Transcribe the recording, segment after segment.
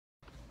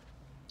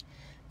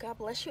God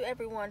bless you,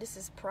 everyone. This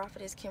is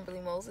Prophetess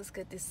Kimberly Moses.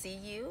 Good to see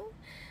you.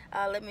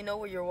 Let me know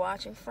where you're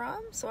watching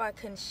from so I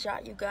can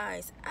shout you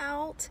guys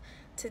out.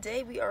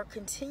 Today we are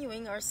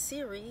continuing our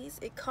series,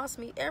 It Cost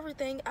Me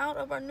Everything, out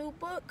of our new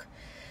book.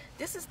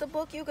 This is the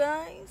book, you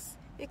guys.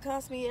 It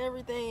Cost Me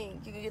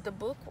Everything. You can get the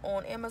book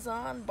on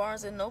Amazon,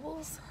 Barnes &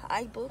 Nobles,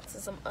 iBooks,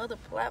 and some other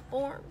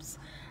platforms.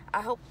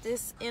 I hope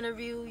this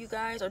interview, you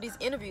guys, or these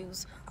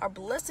interviews are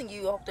blessing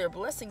you. I hope they're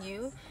blessing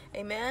you.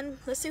 Amen.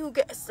 Let's see who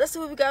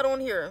we got on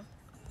here.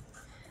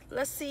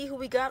 Let's see who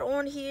we got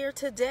on here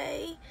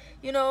today.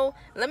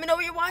 Let me know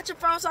where you're watching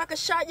from so I can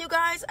shout you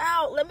guys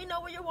out. Let me know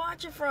where you're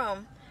watching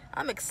from.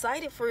 I'm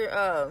excited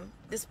for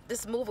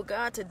this move of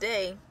God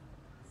today.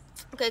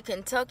 Okay,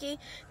 Kentucky.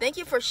 Thank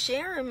you for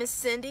sharing, Miss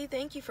Cindy.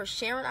 Thank you for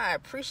sharing. I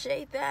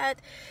appreciate that.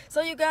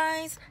 So, you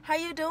guys, how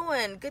you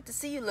doing? Good to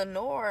see you,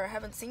 Lenore.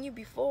 Haven't seen you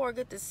before.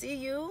 Good to see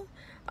you.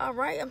 All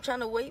right, I'm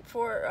trying to wait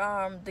for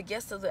the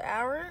guest of the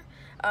hour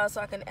so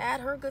I can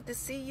add her. Good to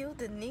see you,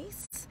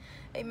 Denise.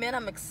 Amen.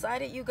 I'm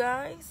excited, you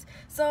guys.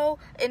 So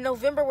in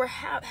November, we're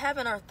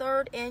having our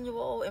third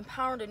annual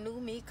Empowering the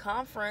New Me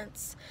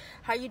conference.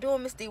 How you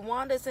doing? Miss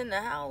DeWanda's in the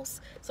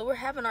house. So we're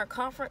having our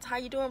conference. How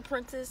you doing,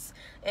 Princess?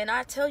 And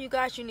I tell you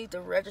guys, you need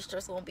to register.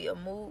 It's going to be a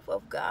move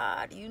of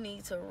God. You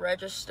need to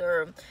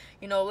register.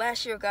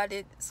 Last year, God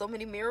did so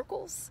many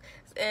miracles.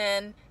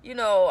 And,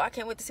 I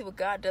can't wait to see what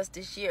God does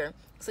this year.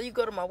 So you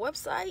go to my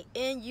website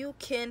and you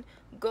can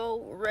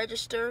go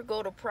register,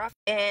 go to Prophet,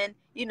 and,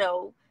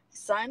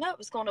 sign up.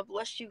 It's going to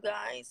bless you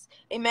guys.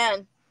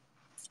 Amen.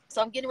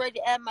 So I'm getting ready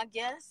to add my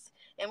guests,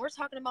 and we're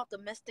talking about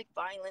domestic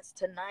violence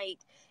tonight.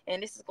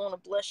 And this is going to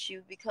bless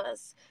you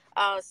because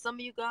some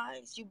of you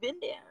guys, you've been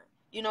there.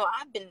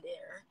 I've been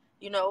there.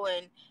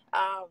 And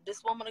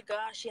this woman of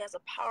God, she has a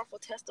powerful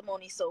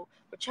testimony. So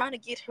we're trying to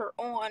get her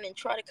on and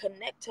try to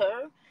connect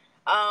her.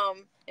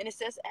 And it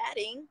says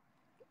adding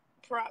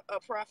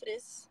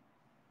prophetess.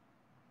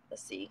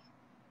 Let's see.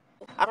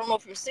 I don't know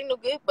if your signal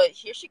good, but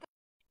here she goes.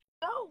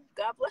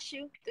 God bless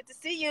you. Good to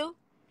see you.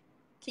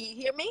 Can you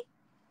hear me?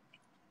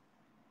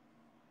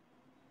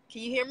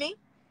 Can you hear me?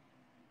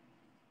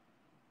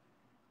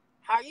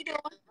 How are you doing?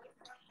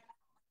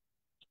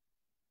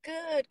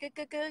 Good.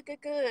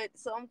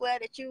 So I'm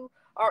glad that you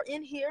are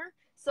in here.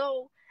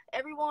 So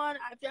everyone,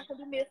 if y'all can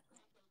do me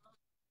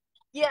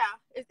yeah,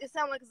 it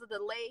sounds like it's a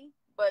delay,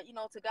 but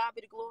to God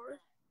be the glory.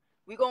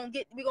 We're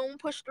gonna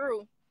push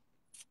through.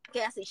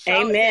 Okay, I see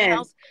Charlotte's in the Amen.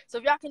 house. So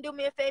if y'all can do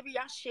me a favor,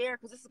 y'all share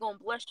because this is gonna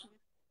bless you.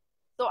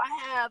 So I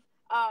have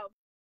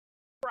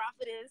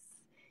prophetess,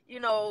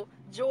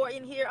 Joy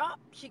in here. Oh,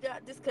 she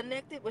got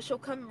disconnected, but she'll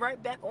come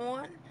right back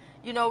on.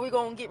 We're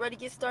gonna get ready to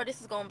get started. This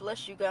is gonna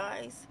bless you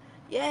guys.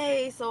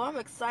 Yay. So I'm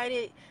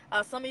excited.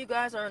 Some of you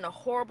guys are in a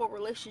horrible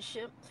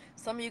relationship.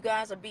 Some of you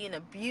guys are being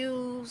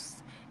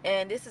abused,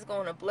 and this is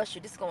gonna bless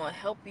you. This is gonna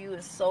help you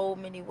in so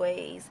many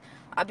ways.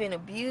 I've been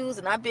abused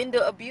and I've been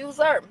the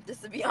abuser,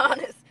 just to be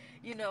honest.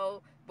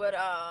 But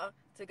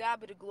to God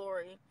be the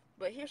glory.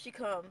 But here she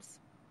comes.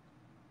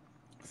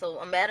 So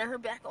I'm adding her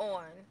back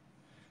on.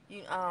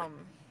 You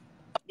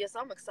Yes,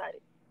 I'm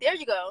excited. There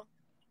you go.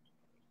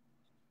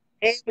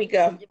 There we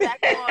go. You're back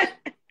on.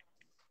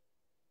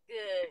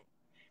 Good.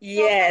 So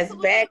tell us Yes, a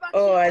little bit back about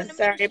you on. and the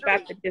Sorry about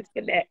ministry. the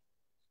disconnect.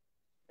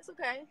 It's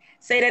okay.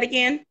 Say that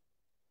again.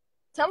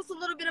 Tell us a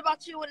little bit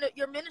about you and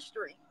your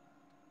ministry.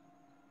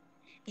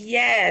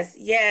 Yes.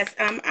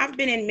 I've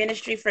been in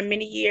ministry for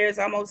many years,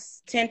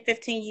 almost 10,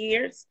 15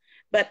 years.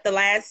 But the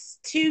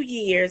last 2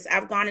 years,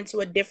 I've gone into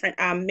a different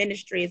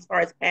ministry as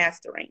far as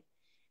pastoring.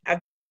 I've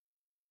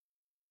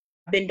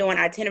been doing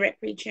itinerant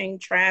preaching,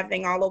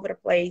 traveling all over the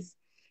place.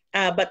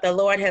 But the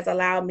Lord has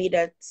allowed me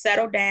to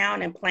settle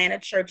down and plant a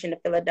church in the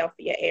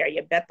Philadelphia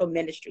area, Bethel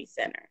Ministry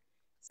Center.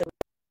 So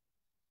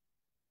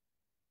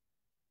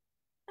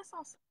That's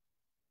awesome.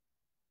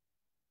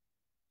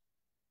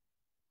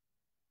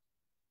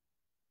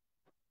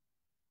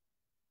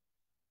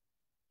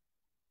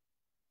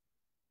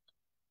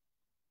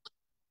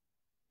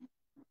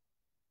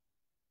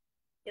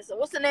 Yeah, so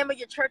what's the name of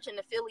your church in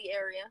the Philly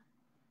area?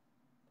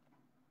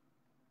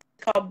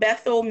 it's called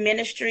Bethel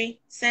Ministry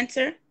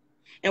Center,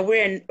 and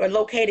we're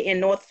located in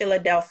North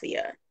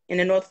Philadelphia, in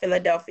the North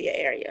Philadelphia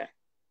area.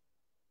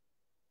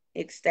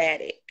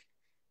 Ecstatic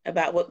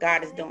about what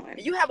God is Okay. doing.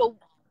 You have a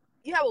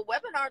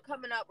webinar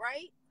coming up,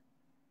 right?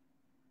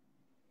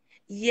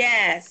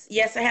 Yes,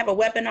 I have a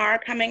webinar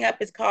coming up.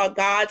 It's called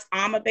God's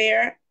Armor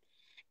Bearer.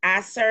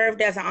 I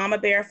served as an armor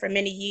bearer for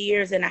many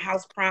years and a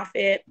house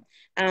prophet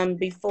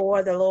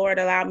before the Lord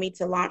allowed me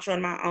to launch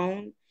on my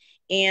own.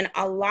 And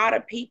a lot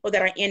of people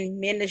that are in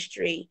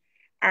ministry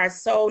are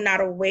so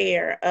not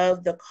aware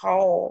of the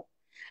call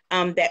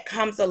that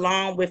comes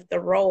along with the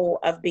role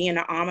of being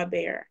an armor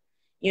bearer.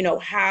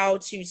 How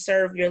to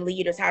serve your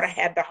leaders, how to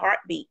have the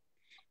heartbeat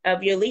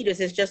of your leaders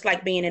is just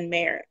like being in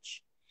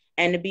marriage,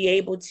 and to be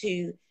able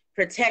to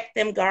protect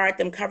them, guard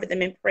them, cover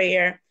them in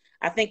prayer.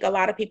 I think a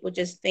lot of people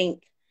just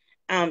think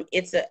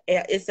it's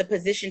a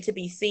position to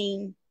be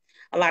seen.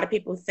 A lot of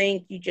people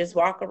think you just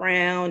walk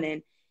around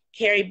and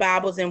carry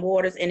Bibles and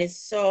waters, and it's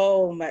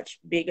so much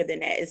bigger than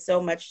that. It's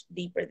so much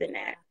deeper than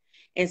that.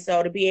 And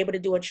so to be able to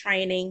do a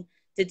training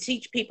to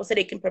teach people so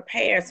they can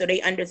prepare, so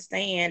they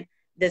understand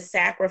the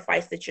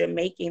sacrifice that you're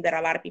making that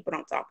a lot of people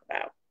don't talk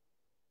about.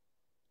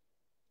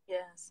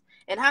 Yes.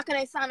 And how can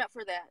they sign up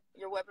for that,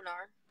 your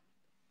webinar?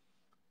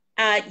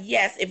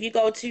 Yes, if you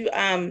go to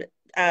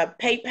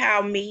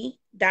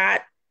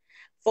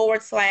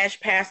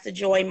PayPal.me/Pastor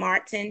Joy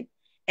Martin,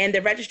 and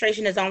the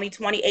registration is only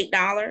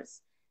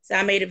 $28. So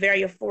I made it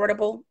very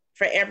affordable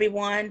for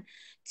everyone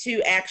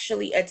to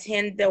actually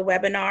attend the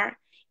webinar.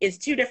 It's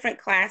 2 different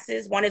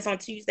classes. One is on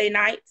Tuesday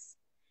nights,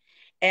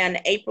 and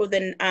April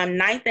the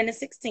 9th and the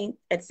 16th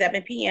at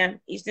 7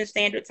 p.m. Eastern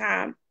Standard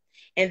Time.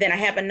 And then I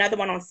have another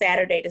one on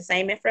Saturday. The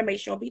same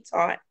information will be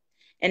taught,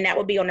 and that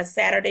will be on a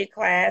Saturday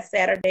class,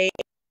 Saturday.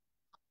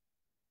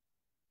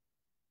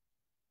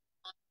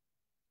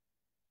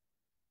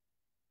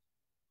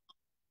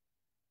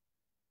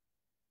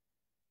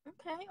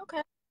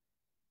 Okay.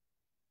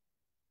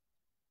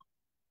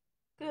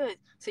 Good.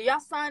 So y'all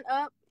sign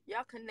up,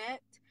 y'all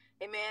connect,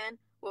 amen,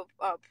 with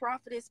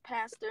Prophetess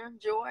Pastor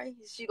Joy.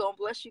 She gonna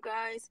bless you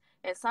guys,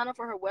 and sign up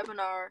for her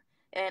webinar.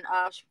 And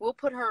we'll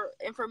put her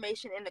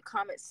information in the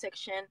comment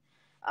section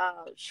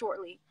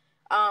shortly.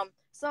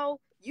 So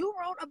you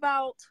wrote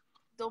about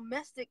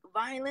domestic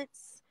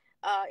violence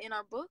in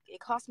our book. It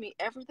cost me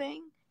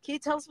everything. Can you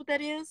tell us what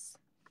that is?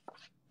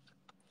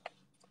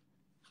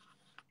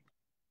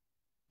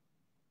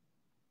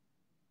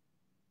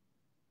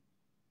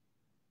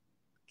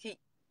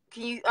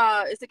 Can you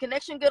is the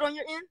connection good on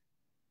your end?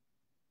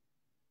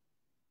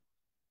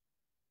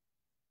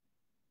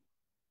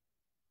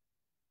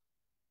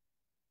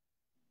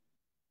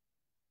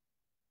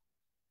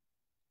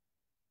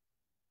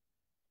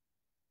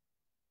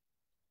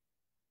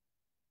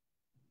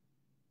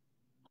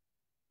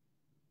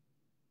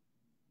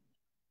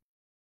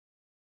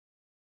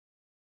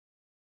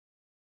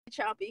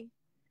 Choppy.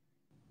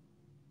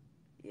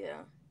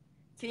 Yeah.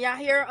 Can y'all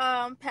hear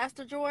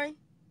Pastor Joy?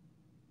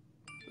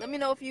 Let me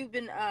know if you've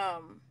been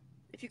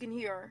if you can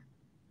hear her.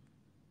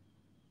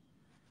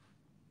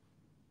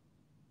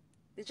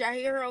 Did y'all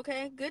hear her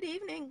okay? Good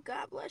evening.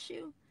 God bless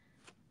you.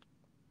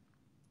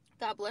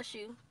 God bless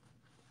you.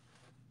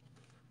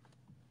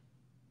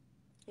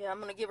 Yeah,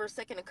 I'm gonna give her a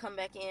second to come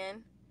back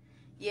in.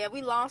 Yeah,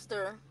 we lost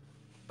her.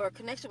 Her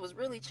connection was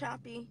really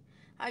choppy.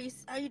 How you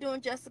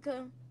doing,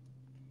 Jessica?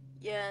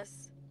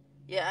 Yes.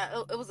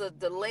 Yeah, it was a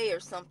delay or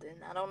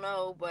something. I don't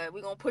know, but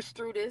we're gonna push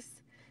through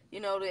this. You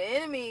know, the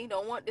enemy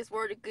don't want this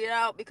word to get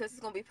out because it's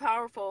gonna be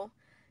powerful.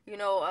 You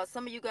know,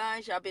 some of you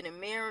guys, y'all been in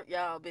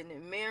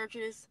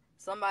marriages.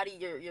 Somebody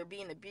you're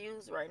being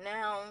abused right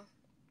now.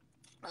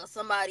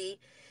 Somebody,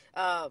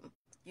 um,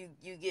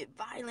 you get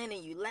violent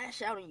and you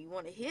lash out and you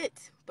want to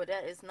hit, but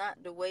that is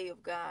not the way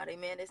of God.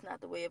 Amen. It's not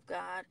the way of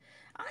God.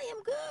 I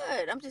am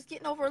good. I'm just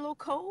getting over a little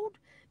cold.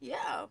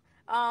 Yeah.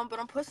 But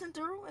I'm pushing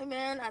through.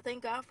 Amen. I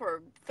thank God for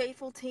a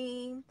faithful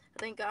team. I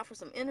thank God for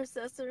some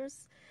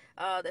intercessors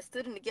that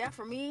stood in the gap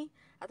for me.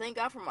 I thank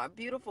God for my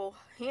beautiful,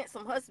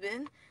 handsome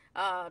husband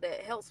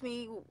that helps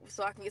me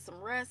so I can get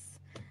some rest.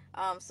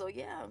 So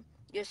yeah.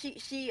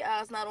 She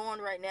is not on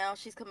right now.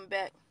 She's coming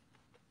back.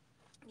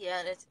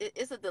 Yeah,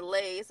 it's a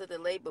delay. It's a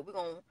delay, but we're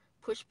gonna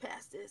push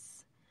past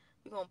this.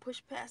 We're gonna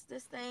push past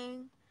this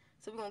thing.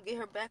 So we're gonna get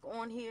her back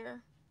on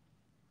here.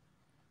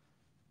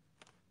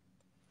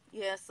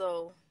 Yeah.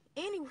 So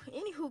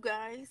anywho,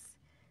 guys.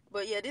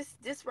 But yeah,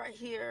 this right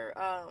here,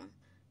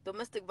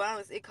 domestic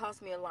violence, it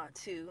cost me a lot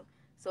too.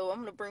 So I'm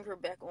gonna bring her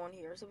back on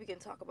here so we can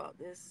talk about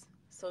this.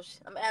 So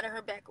I'm adding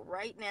her back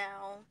right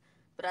now.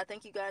 But I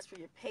thank you guys for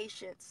your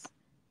patience.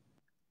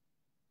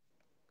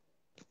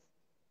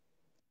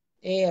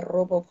 Come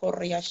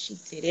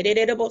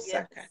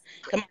Yes.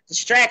 on,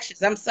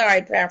 distractions. I'm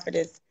sorry,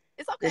 Prophetess.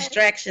 It's okay.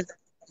 Distractions.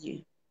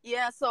 You.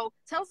 Yeah, so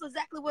tell us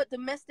exactly what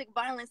domestic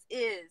violence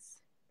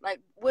is.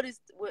 Like, what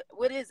is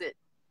it?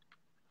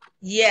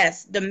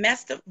 Yes,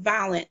 domestic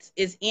violence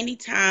is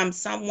anytime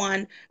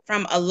someone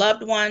from a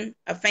loved one,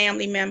 a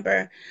family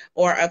member,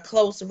 or a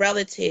close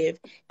relative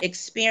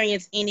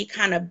experience any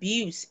kind of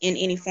abuse in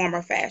any form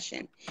or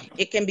fashion.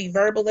 It can be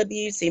verbal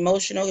abuse,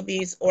 emotional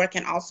abuse, or it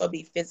can also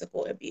be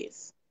physical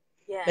abuse.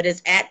 But Yes.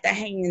 it's at the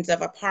hands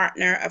of a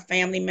partner, a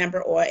family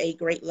member, or a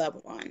great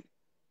loved one.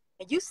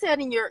 And you said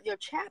in your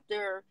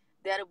chapter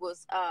that it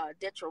was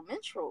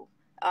detrimental,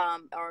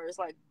 or it's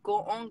like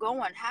go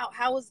ongoing.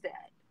 How is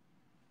that?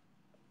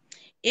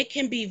 It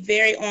can be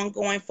very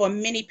ongoing for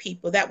many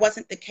people. That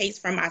wasn't the case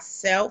for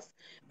myself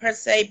per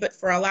se, but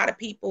for a lot of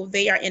people,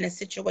 they are in a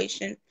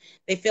situation,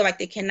 they feel like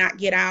they cannot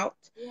get out.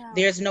 Yeah.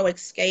 There's no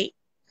escape.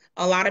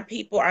 A lot of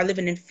people are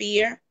living in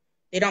fear.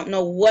 They don't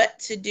know what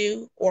to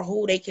do or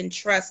who they can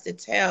trust to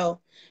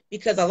tell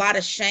because a lot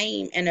of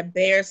shame and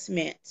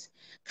embarrassment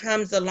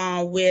comes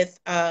along with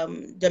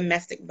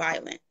domestic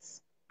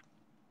violence.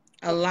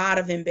 A lot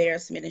of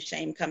embarrassment and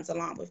shame comes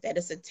along with that.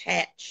 It's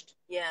attached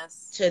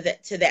Yes. to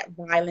that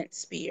violent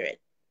spirit.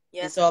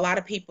 And Yes. so a lot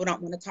of people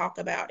don't want to talk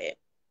about it.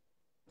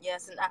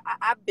 Yes. And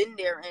I've been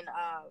there, and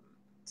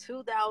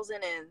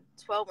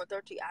 2012 and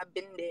 13, I've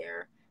been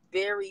there.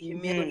 Very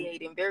Mm-hmm.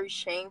 humiliating, very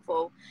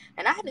shameful.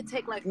 And I had to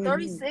take like Mm-hmm.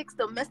 36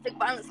 domestic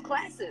violence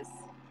classes.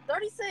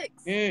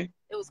 36. Mm.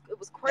 It was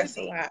That's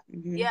a crazy. lot.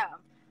 Mm-hmm. Yeah.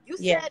 You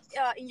Yes.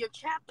 said in your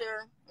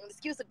chapter, and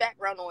excuse the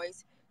background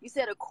noise, you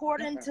said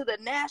according Okay. to the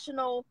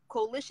National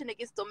Coalition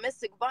Against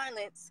Domestic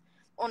Violence,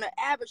 on an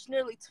average,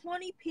 nearly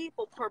 20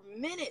 people per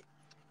minute,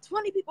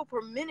 20 people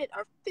per minute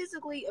are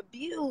physically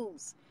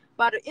abused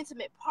by their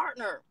intimate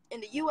partner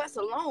in the U.S.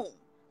 alone.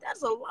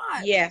 That's a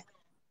lot. Yes.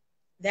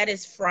 That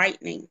is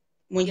frightening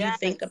when you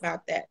think Yes.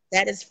 about that.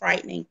 That is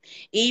frightening.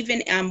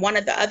 Even one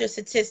of the other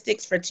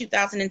statistics for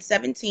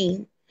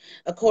 2017,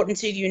 according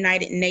to the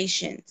United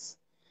Nations,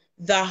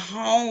 the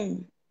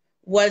home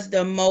was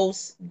the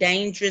most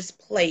dangerous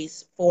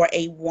place for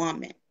a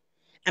woman.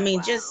 I mean,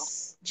 Wow.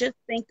 just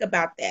think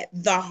about that.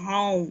 The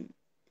home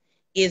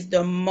is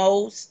the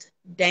most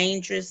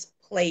dangerous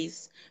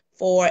place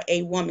for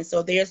a woman.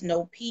 So there's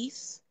no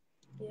peace,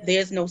 Yeah.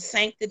 there's no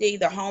sanctity.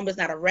 The home is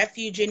not a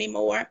refuge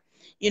anymore.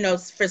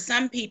 For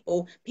some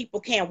people, people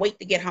can't wait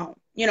to get home.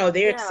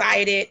 They're Yeah.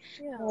 excited.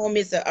 Yeah. Home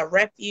is a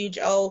refuge.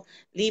 Oh,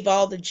 leave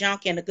all the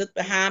junk and the good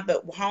behind,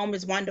 but home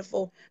is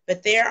wonderful.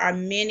 But there are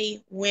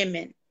many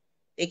women,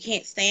 they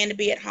can't stand to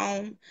be at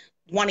home,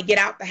 want to get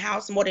out the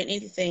house more than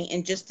anything.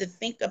 And just to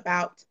think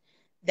about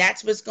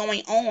that's what's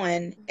going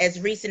on as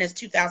recent as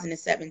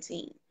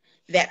 2017,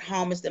 that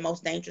home is the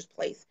most dangerous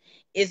place.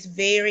 It's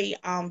very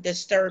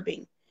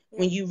disturbing Yeah.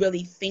 when you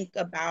really think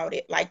about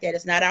it like that.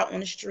 It's not out on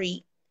the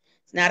street.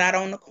 It's not out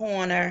on the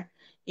corner.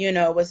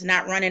 It's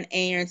not running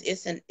errands.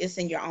 It's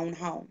in your own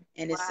home,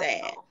 and it's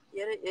sad. Wow.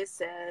 Yeah, it is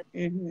sad.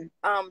 Mhm.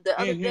 The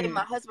other day, Mhm.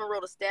 my husband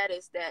wrote a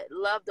status that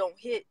love don't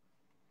hit.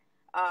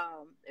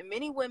 And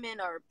many women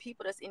or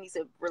people that's in these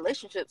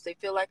relationships, they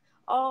feel like,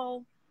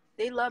 oh,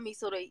 they love me,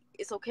 so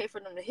it's okay for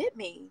them to hit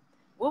me.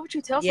 What would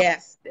you tell someone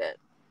Yes. like that?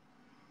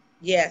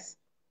 Yes.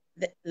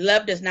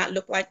 Love does not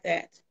look like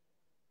that.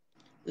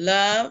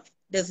 Love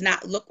does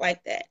not look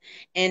like that.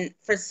 And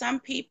for some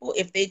people,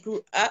 if they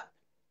grew up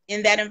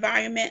in that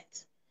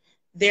environment,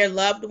 their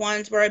loved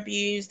ones were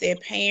abused, their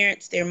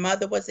parents, their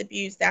mother was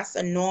abused, that's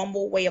a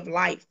normal way of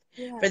life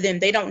Yeah. for them.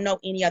 They don't know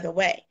any other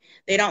way.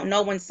 They don't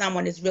know when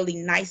someone is really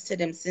nice to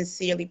them,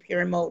 sincerely,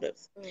 pure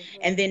motives.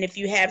 Mm-hmm. And then if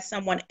you have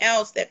someone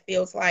else that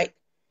feels like,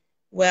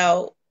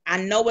 well,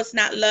 I know it's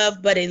not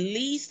love, but at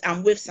least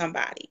I'm with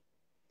somebody,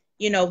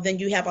 then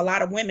you have a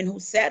lot of women who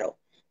settle.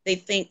 They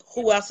think,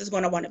 Yeah. who else is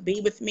going to want to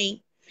be with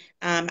me?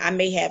 I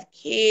may have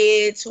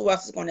kids. Who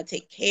else is going to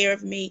take care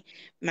of me?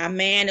 My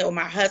man or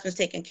my husband's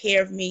taking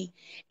care of me.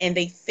 And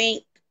they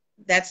think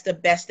that's the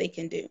best they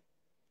can do.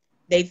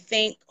 They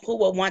think who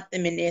will want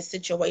them in their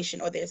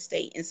situation or their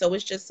state. And so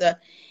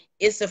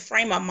it's a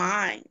frame of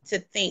mind to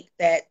think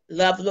that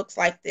love looks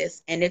like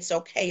this and it's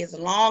okay as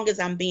long as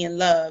I'm being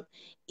loved,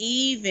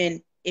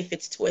 even if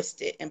it's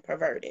twisted and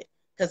perverted,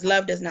 because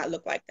love does not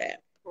look like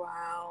that.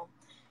 Wow.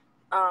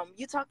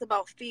 You talked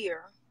about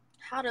fear.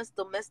 How does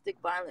domestic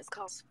violence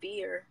cause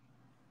fear?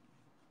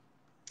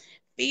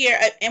 Fear,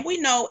 and we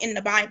know in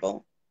the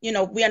Bible,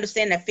 we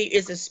understand that fear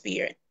is a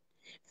spirit.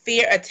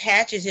 Fear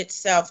attaches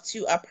itself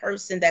to a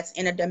person that's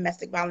in a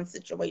domestic violence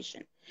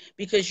situation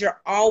because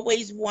you're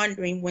always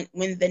wondering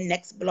when the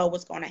next blow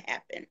is going to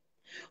happen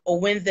or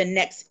when the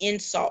next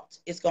insult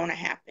is going to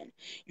happen.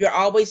 You're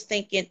always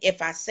thinking,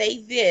 if I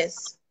say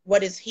this,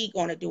 what is he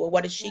going to do or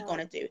what is she Yeah. going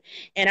to do?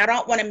 And I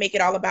don't want to make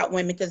it all about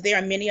women because there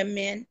are many of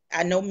men.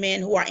 I know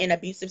men who are in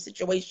abusive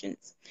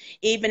situations.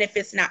 Even if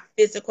it's not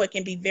physical, it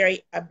can be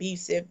very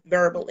abusive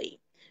verbally,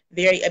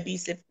 very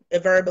abusive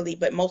verbally,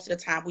 but most of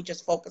the time we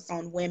just focus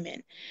on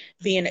women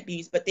being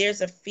abused. But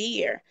there's a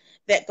fear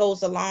that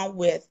goes along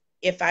with,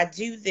 if I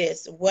do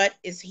this, what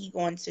is he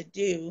going to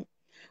do?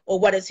 Or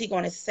what is he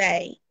going to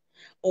say?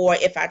 Or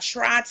if I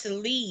try to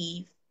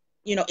leave,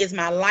 is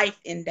my life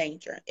in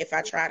danger if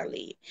I try to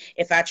leave?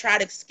 If I try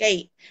to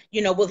escape,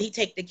 will he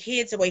take the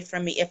kids away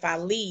from me if I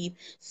leave?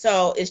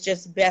 So it's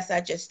just best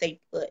I just stay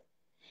put.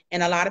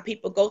 And a lot of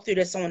people go through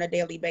this on a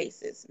daily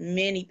basis.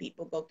 Many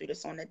people go through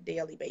this on a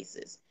daily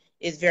basis.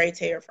 It's very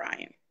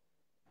terrifying.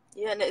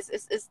 Yeah, and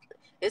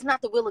it's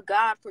not the will of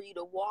God for you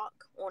to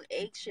walk on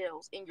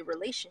eggshells in your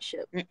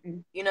relationship.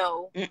 Mm-mm, You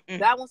know, mm-mm.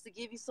 God wants to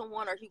give you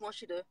someone, or He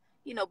wants you to,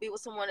 be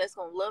with someone that's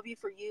gonna love you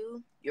for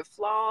you, your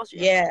flaws,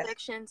 your Yes,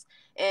 imperfections,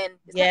 and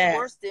it's nothing yes,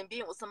 worse than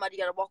being with somebody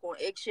you gotta walk on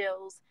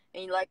eggshells.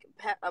 And like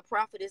a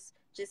prophetess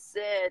just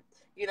said,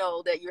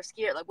 that you're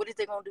scared. Like, what is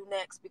they gonna do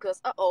next?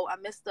 Because I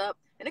messed up,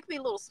 and it could be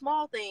little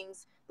small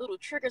things, little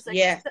triggers that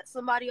can yes, set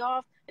somebody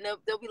off, and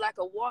they'll be like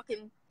a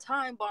walking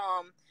time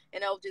bomb,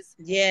 and they'll just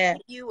yes,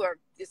 hit you or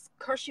just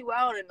curse you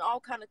out and all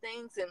kind of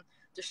things and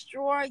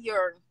destroy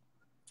your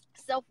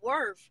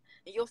self-worth,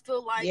 and you'll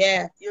feel like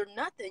yes, you're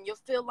nothing. You'll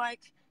feel like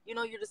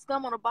you're the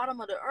scum on the bottom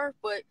of the earth,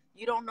 but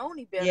you don't know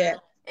any better, yes.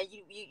 and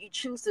you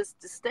choose to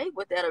stay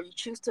with that, or you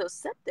choose to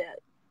accept that.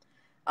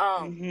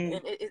 Mm-hmm,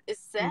 And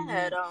it's mm-hmm.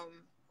 sad.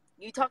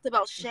 You talked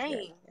about It's very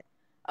shame, sad.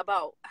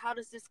 about how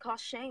does this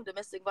cause shame,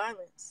 domestic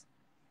violence?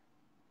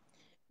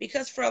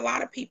 Because for a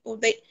lot of people,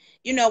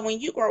 when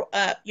you grow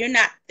up, you're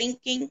not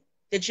thinking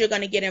that you're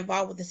going to get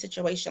involved with a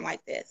situation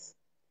like this.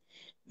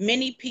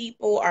 Many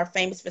people are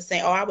famous for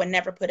saying, oh, I would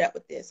never put up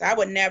with this. I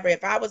would never,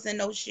 if I was in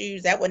those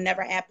shoes, that would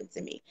never happen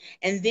to me.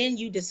 And then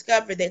you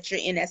discover that you're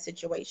in that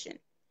situation.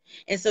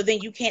 And so then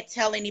you can't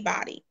tell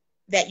anybody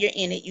that you're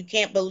in it. You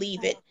can't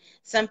believe it.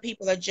 Some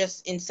people are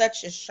just in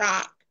such a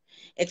shock,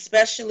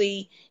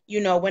 especially,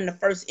 when the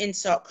first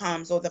insult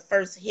comes or the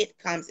first hit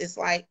comes. It's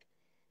like,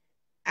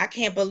 I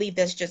can't believe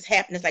that's just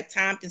happened. It's like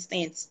time can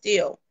stand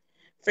still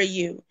for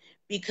you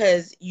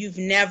because you've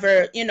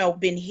never,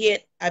 been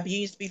hit,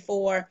 abused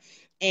before.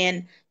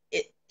 And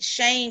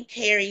shame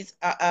carries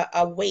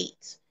a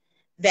weight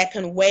that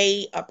can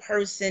weigh a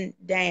person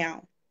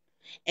down.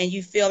 And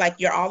you feel like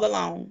you're all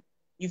alone.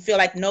 You feel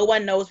like no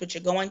one knows what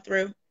you're going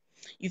through.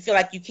 You feel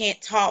like you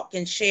can't talk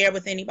and share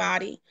with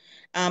anybody.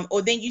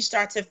 Or then you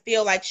start to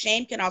feel like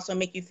shame can also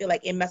make you feel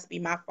like it must be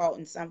my fault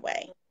in some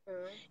way.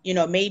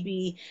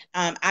 Maybe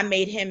I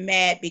made him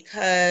mad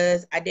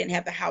because I didn't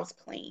have the house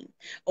clean,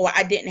 or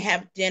I didn't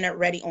have dinner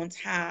ready on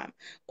time,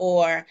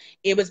 or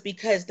it was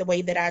because the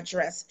way that I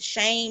dress.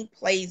 Shame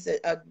plays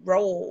a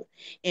role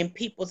in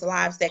people's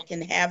lives that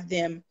can have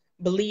them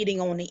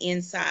bleeding on the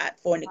inside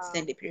for an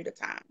extended period of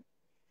time.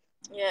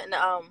 Yeah, and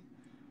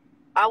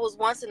I was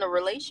once in a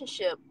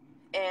relationship,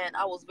 and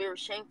I was very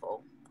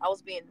shameful. I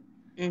was being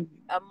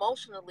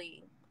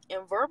emotionally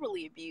and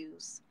verbally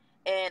abused,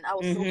 and I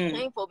was so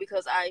shameful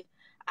because I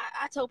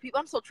told people,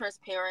 I'm so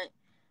transparent,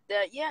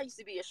 that yeah, I used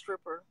to be a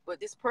stripper, but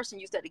this person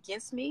used that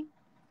against me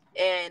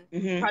and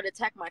tried to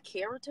attack my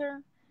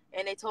character,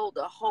 and they told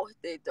the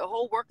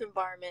whole work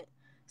environment.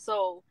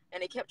 So,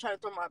 and they kept trying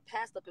to throw my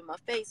past up in my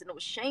face, and it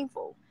was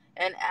shameful.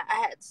 And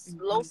I had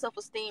low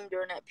self-esteem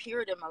during that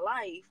period in my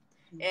life,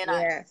 and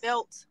I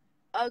felt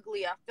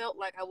ugly. I felt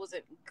like I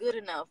wasn't good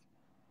enough.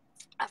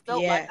 I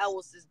felt like I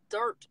was this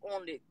dirt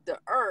on the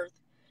earth,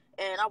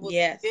 and I was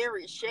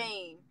very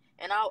ashamed.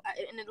 And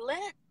it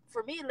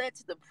led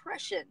to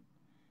depression,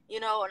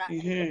 and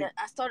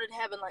I started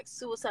having like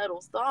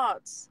suicidal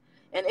thoughts,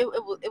 and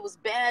it was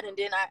bad. And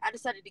then I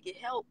decided to get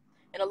help,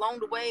 and along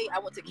the way I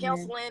went to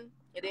counseling,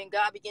 and then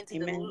God began to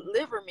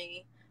deliver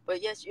me.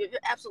 But yes, you're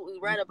absolutely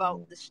right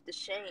about the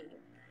shame.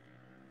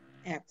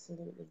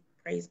 Absolutely.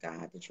 Praise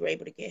God that you were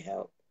able to get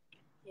help.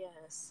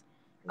 Yes.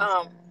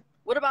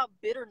 What about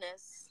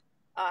bitterness?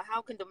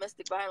 How can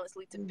domestic violence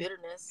lead to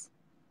bitterness?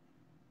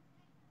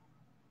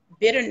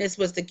 Bitterness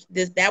was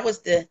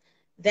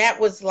that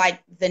was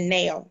like the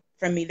nail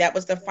for me. That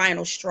was the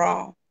final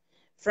straw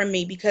for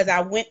me, because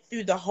I went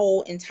through the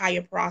whole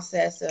entire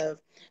process of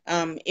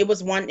it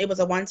was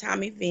a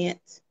one-time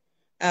event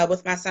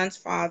with my son's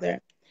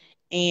father,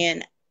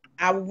 and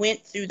I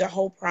went through the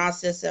whole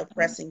process of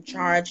pressing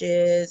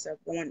charges, of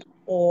going to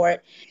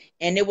court,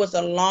 and it was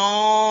a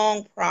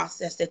long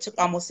process that took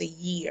almost a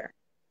year.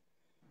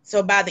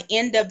 So by the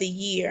end of the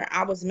year,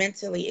 I was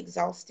mentally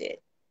exhausted.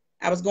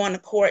 I was going to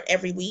court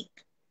every week.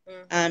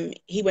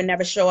 He would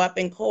never show up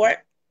in court.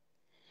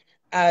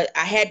 I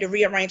had to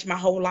rearrange my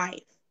whole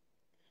life.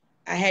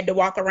 I had to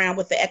walk around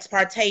with the ex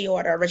parte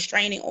order, a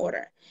restraining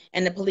order.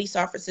 And the police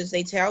officers,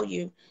 they tell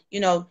you,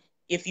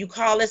 if you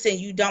call us and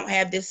you don't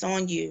have this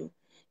on you,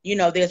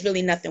 there's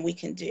really nothing we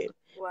can do.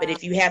 Wow. But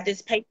if you have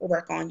this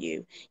paperwork on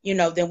you,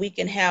 then we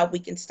can help, we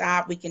can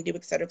stop, we can do,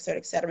 et cetera, et cetera,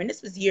 et cetera. And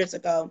this was years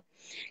ago.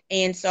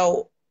 And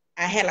so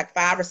I had like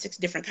 5 or 6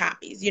 different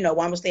copies.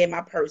 One was there in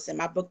my purse, in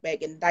my book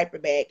bag, in the diaper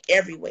bag,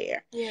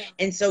 everywhere. Yeah.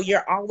 And so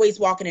you're always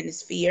walking in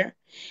this fear.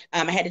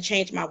 I had to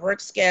change my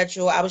work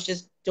schedule. I was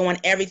just doing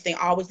everything,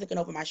 always looking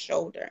over my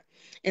shoulder.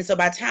 And so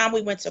by the time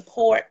we went to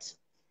court,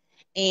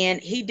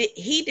 and he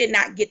did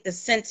not get the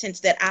sentence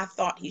that I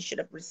thought he should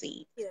have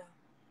received. Yeah.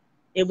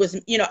 It was,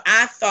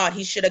 I thought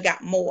he should have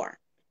got more,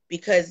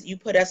 because you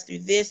put us through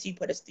this, you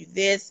put us through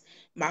this.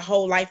 My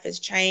whole life has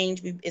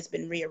changed. It's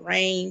been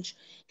rearranged.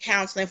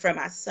 Counseling for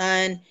my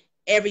son,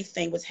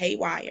 everything was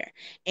haywire.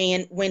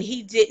 And when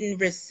he didn't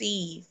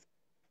receive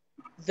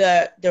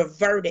the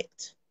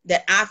verdict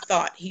that I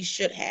thought he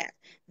should have,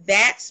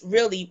 that's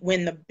really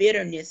when the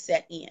bitterness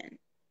set in.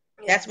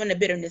 Yeah. That's when the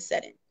bitterness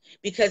set in,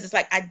 because it's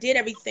like I did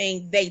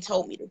everything they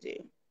told me to do.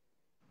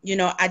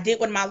 I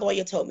did what my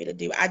lawyer told me to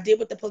do. I did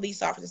what the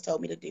police officers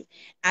told me to do.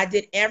 I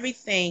did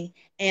everything,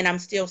 and I'm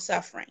still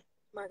suffering.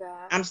 My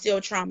God. I'm still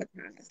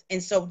traumatized.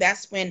 And so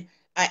that's when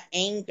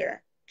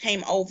anger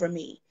came over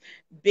me.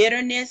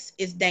 Bitterness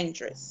is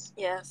dangerous.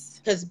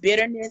 Yes. Because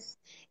bitterness,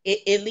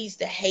 it leads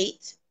to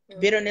hate.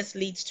 Bitterness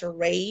leads to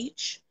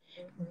rage.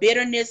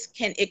 Bitterness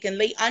can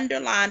lay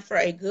underlined for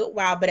a good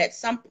while, but at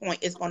some point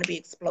it's going to be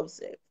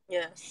explosive.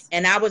 Yes.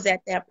 And I was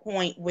at that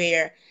point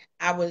where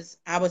I was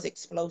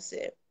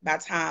explosive by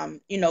the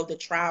time, the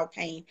trial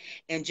came.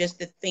 And just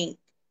to think,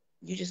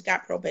 you just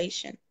got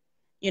probation.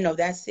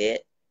 That's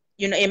it.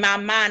 In my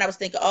mind, I was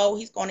thinking, oh,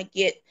 he's going to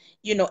get,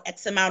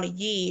 X amount of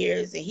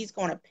years, and he's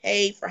going to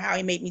pay for how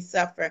he made me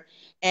suffer.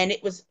 And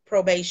it was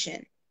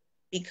probation,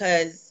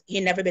 because he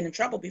had never been in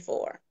trouble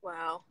before.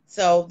 Wow.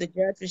 So the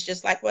judge was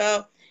just like,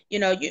 well, you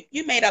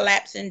made a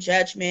lapse in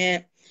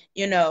judgment.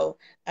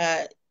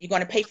 You're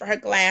going to pay for her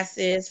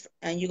glasses,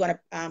 and you're going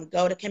to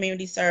go to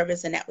community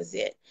service, and that was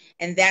it.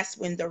 And that's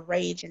when the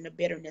rage and the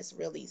bitterness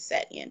really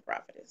set in,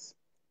 Prophetess.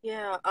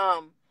 Yeah.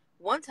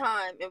 One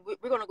time, and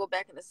we're gonna go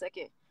back in a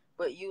second,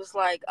 but you was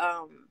like,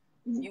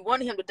 you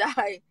wanted him to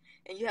die,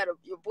 and you had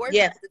your boyfriend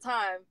Yes. at the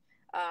time.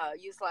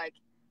 You was like,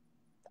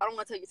 I don't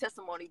want to tell your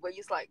testimony, but you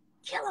was like,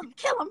 kill him,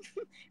 kill him.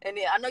 And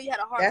then I know you had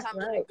a hard That's time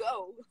right. letting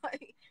go.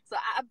 Like, so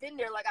I've been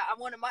there. Like, I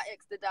wanted my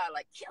ex to die.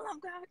 Like, kill him,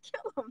 God,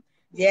 kill him.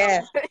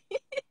 Yes.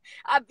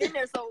 I've been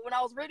there. So when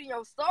I was reading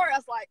your story, I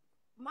was like,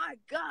 my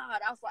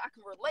God. I was like, I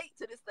can relate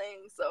to this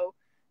thing. So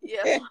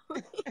yeah.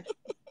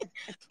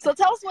 So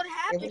tell us what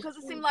happened, because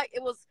it seemed like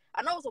it was,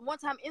 I know it was a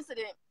one-time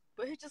incident,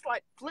 but he just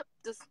like flipped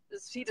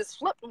he just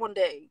flipped one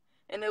day,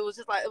 and it was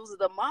just like, it was a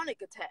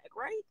demonic attack,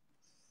 right?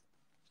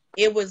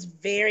 It was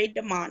very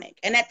demonic.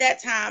 And at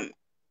that time,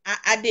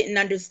 I didn't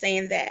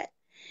understand that.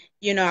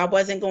 You know, I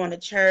wasn't going to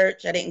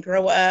church. I didn't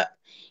grow up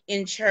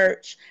in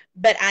church,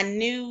 but I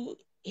knew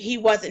he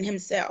wasn't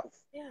himself.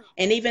 Yeah.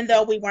 And even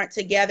though we weren't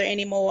together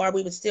anymore,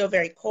 we were still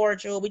very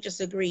cordial. We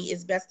just agreed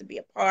it's best to be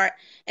apart.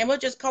 And we'll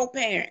just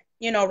co-parent,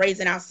 you know,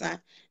 raising our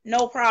son.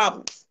 No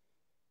problems.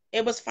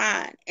 It was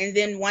fine. And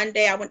then one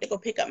day I went to go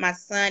pick up my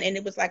son, and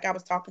it was like I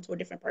was talking to a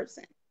different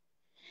person.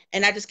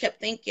 And I just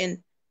kept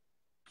thinking,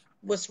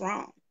 what's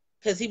wrong?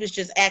 Because he was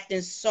just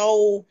acting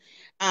so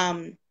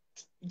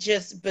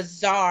just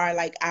bizarre,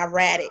 like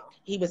erratic.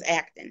 He was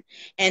acting.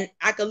 And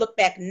I could look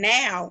back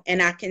now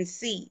and I can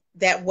see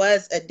that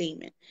was a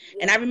demon.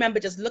 Yeah. And I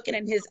remember just looking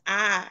in his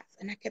eyes,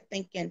 and I kept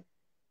thinking,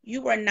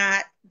 you are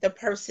not the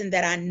person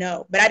that I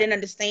know. But I didn't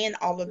understand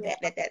all of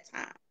that at that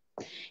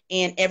time.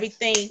 And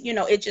everything, you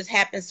know, it just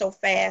happened so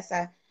fast.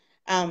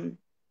 I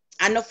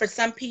know for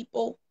some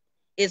people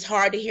it's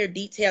hard to hear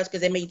details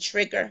because it may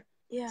trigger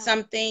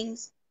some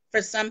things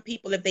for some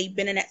people if they've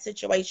been in that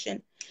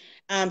situation.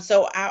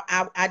 So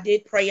I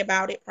did pray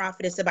about it,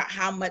 Prophetess, about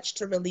how much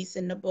to release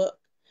in the book.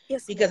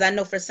 Yes, because I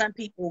know for some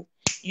people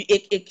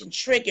it can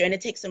trigger, and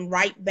it takes them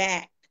right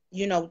back,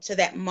 you know, to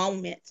that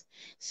moment.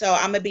 So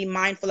I'm gonna be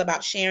mindful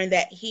about sharing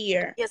that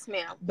here. Yes,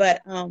 ma'am.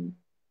 But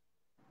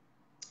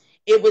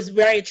it was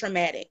very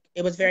traumatic.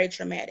 It was very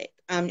traumatic.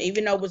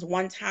 Even though it was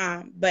one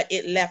time, but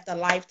it left a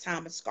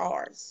lifetime of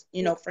scars,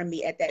 you know, for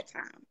me at that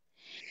time.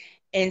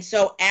 And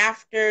so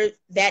after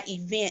that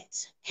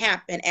event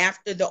happened,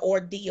 after the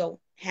ordeal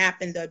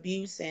happened, the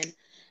abuse, and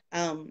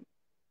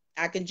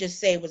I can just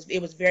say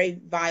it was very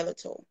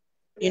volatile,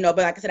 you know.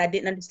 But like I said, I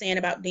didn't understand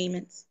about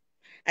demons.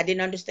 I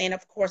didn't understand,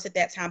 of course, at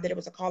that time that it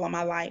was a call on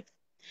my life,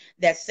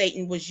 that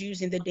Satan was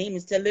using the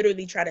demons to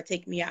literally try to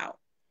take me out.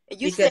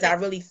 Because I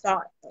really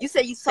thought. You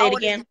said you saw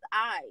it in his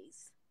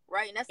eyes,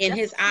 right? And in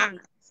his eyes.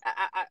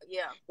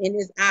 Yeah. In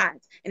his eyes.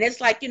 And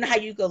it's like, you know how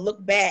you go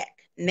look back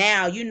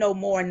now, you know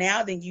more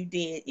now than you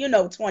did, you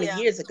know, 20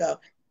 years ago.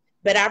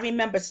 But I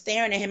remember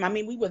staring at him. I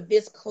mean, we were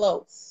this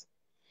close.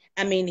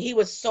 I mean, he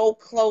was so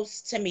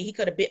close to me, he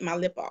could have bit my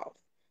lip off.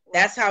 Wow.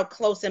 That's how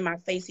close in my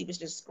face he was,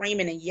 just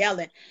screaming and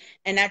yelling.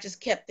 And I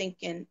just kept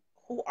thinking,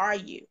 who are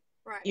you?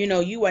 Right. You know,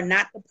 you are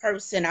not the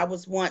person I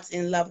was once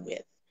in love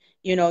with.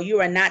 You know, you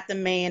are not the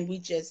man we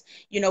just,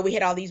 you know, we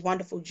had all these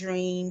wonderful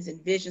dreams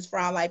and visions for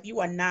our life. You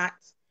are not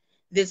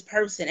this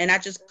person. And I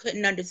just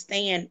couldn't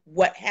understand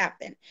what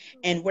happened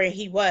and where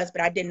he was, but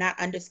I did not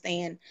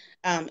understand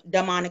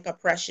demonic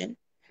oppression.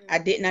 I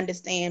didn't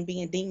understand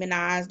being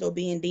demonized or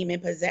being demon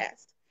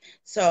possessed.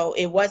 So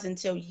it wasn't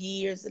until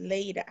years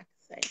later, I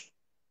could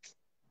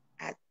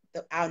say,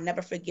 I'll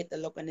never forget the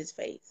look on his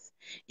face.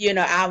 You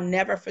know, I'll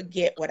never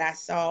forget what I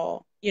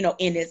saw, you know,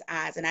 in his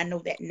eyes. And I know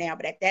that now,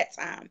 but at that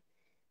time,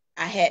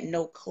 I had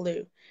no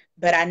clue.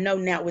 But I know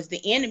now it was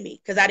the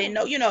enemy, because I didn't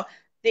know, you know,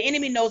 the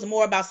enemy knows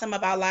more about some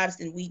of our lives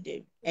than we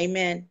do.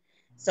 Amen.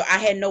 So I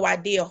had no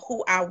idea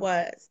who I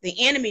was. The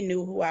enemy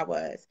knew who I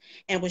was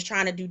and was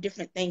trying to do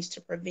different things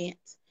to prevent.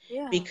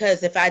 Yeah.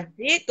 Because if I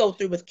did go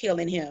through with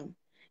killing him,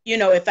 you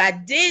know, if I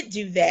did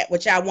do that,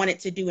 which I wanted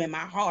to do in my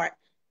heart,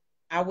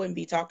 I wouldn't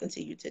be talking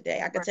to you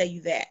today. I can tell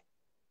you that.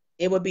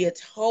 It would be a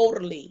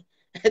totally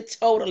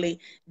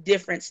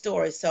different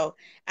story. So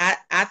I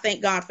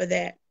thank God for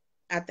that.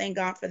 I thank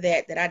God for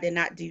that I did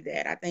not do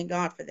that. I thank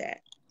God for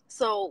that.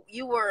 So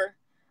you were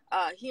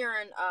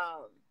hearing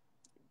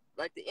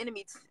like the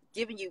enemy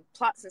giving you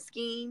plots and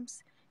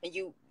schemes, and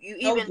you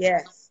even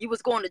you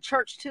was going to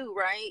church too,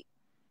 right?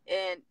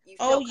 And you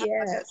felt kind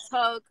of like a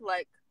tug,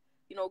 like,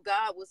 you know,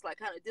 God was like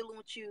kind of dealing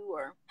with you,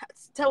 or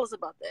tell us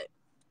about that.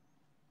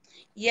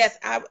 Yes,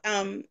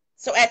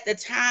 so at the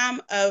time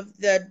of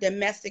the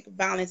domestic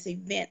violence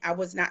event, I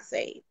was not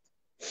saved.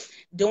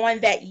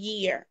 During that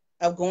year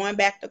of going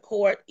back to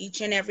court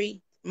each and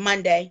every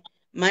Monday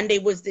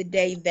was the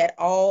day that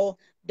all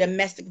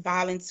domestic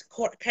violence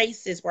court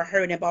cases were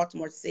heard in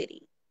Baltimore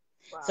City.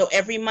 Wow. So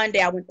every Monday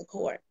I went to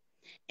court.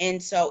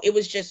 And so it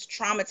was just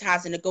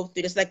traumatizing to go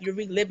through. It's like you're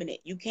reliving it.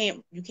 You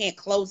can't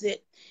close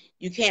it.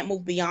 You can't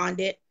move beyond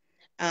it.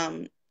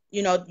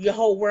 You know, your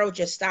whole world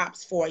just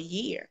stops for a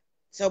year.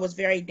 So it was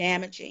very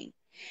damaging.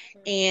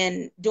 Mm-hmm.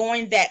 And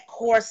during that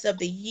course of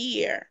the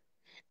year,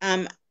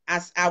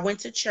 I went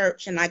to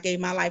church and I gave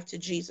my life to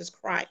Jesus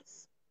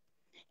Christ.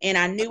 And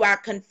I knew I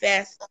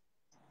confessed.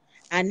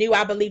 I knew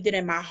I believed it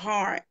in my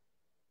heart,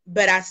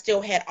 but I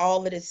still had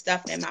all of this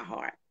stuff in my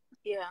heart.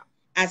 Yeah.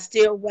 I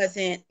still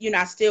wasn't,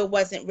 I still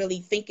wasn't really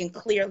thinking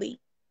clearly.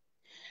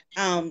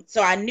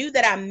 So I knew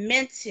that I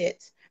meant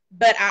it,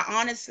 but I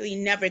honestly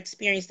never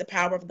experienced the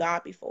power of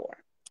God before.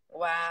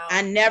 Wow.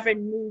 I never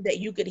knew that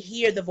you could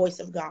hear the voice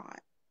of God.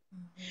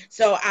 Mm-hmm.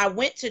 So I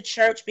went to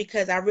church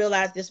because I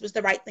realized this was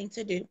the right thing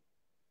to do.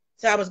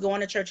 So I was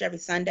going to church every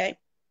Sunday.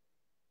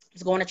 I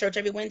was going to church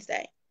every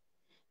Wednesday.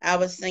 I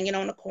was singing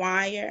on the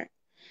choir.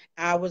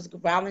 I was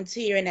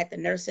volunteering at the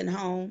nursing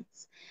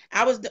homes.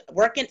 I was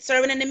working,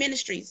 serving in the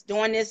ministries,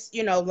 doing this,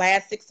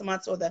 last 6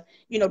 months or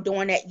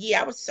during that year.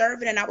 I was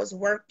serving and I was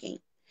working.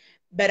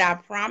 But I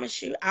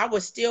promise you, I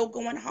was still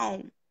going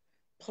home,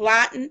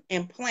 plotting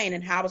and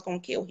planning how I was going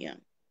to kill him.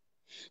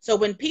 So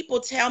when people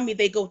tell me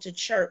they go to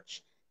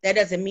church, that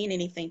doesn't mean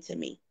anything to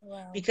me.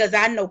 Wow. Because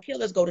I know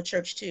killers go to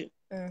church too,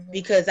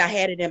 because I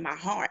had it in my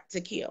heart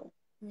to kill.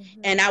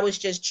 And I was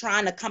just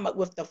trying to come up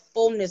with the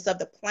fullness of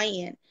the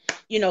plan.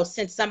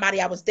 Since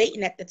somebody I was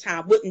dating at the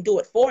time wouldn't do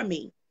it for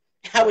me,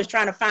 I was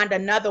trying to find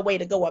another way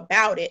to go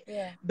about it.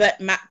 Yeah.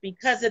 But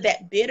because of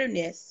that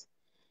bitterness,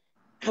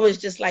 I was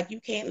just like, you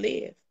can't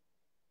live.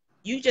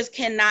 You just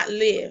cannot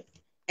live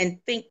and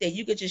think that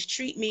you could just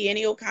treat me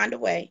any old kind of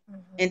way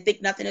and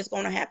think nothing is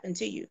going to happen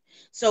to you.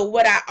 So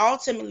what I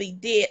ultimately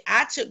did,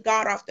 I took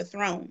God off the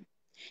throne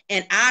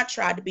and I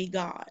tried to be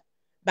God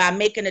by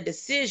making a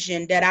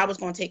decision that I was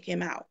going to take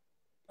him out.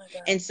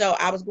 And so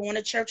I was going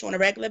to church on a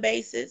regular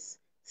basis,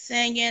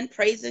 singing,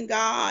 praising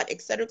God,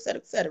 et cetera, et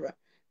cetera, et cetera.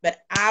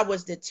 But I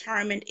was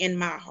determined in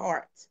my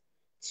heart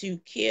to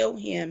kill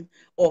him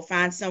or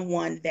find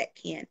someone that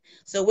can.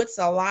 So it's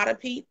a lot of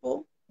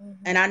people.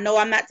 And I know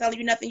I'm not telling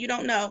you nothing you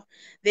don't know.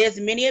 There's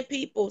many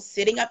people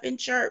sitting up in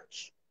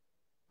church.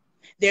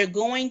 They're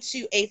going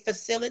to a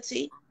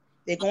facility.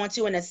 They're going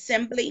to an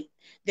assembly.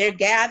 They're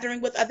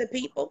gathering with other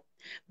people,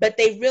 but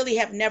they really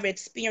have never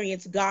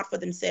experienced God for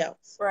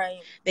themselves. Right.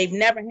 They've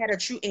never had a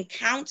true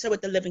encounter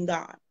with the living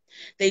God.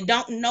 They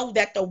don't know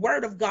that the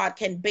word of God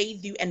can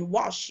bathe you and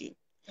wash you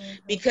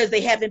because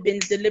they haven't been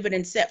delivered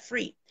and set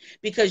free.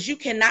 Because you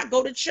cannot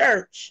go to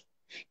church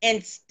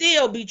and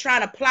still be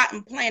trying to plot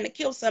and plan to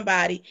kill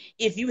somebody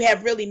if you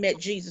have really met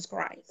Jesus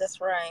Christ. That's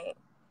right.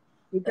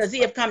 Because he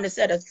have come to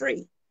set us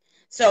free.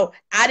 So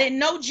I didn't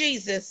know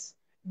Jesus,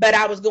 but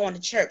I was going to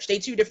church. They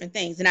two different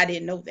things, and I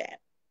didn't know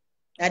that.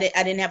 I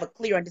didn't have a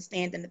clear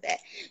understanding of that.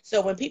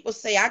 So when people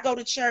say, I go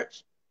to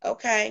church,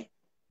 okay,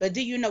 but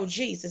do you know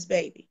Jesus,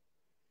 baby?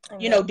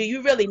 Do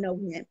you really know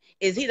him?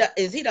 Is he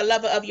the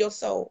lover of your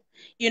soul?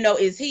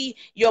 Is he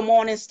your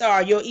morning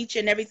star, your each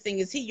and everything?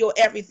 Is he your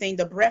everything?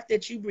 The breath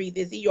that you breathe,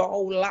 is he your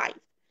whole life?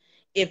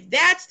 If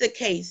that's the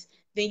case,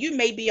 then you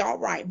may be all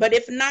right. But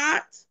if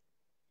not,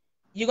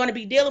 you're going to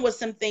be dealing with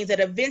some things that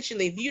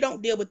eventually, if you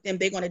don't deal with them,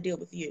 they're going to deal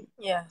with you.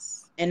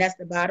 Yes. And that's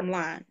the bottom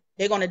line.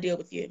 They're going to deal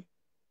with you.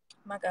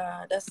 My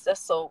God, that's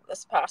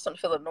powerful to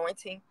feel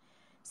anointing.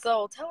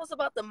 So tell us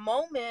about the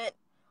moment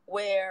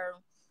where,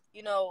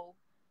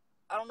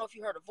 I don't know if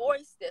you heard a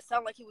voice that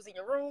sounded like he was in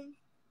your room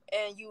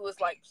and you was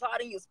like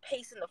plotting, you was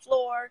pacing the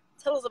floor.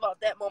 Tell us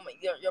about that moment,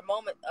 your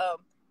moment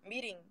of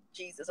meeting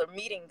Jesus or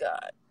meeting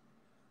God.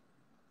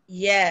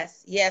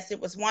 Yes.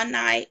 It was one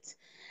night.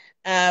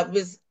 It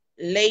was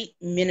late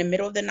in the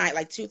middle of the night,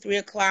 like 2-3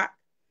 o'clock.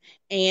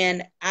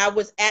 And I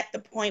was at the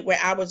point where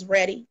I was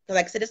ready. Because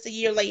like I said, it's a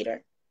year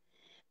later.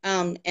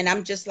 And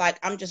I'm just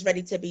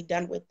ready to be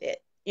done with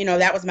it.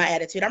 That was my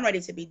attitude. I'm ready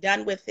to be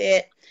done with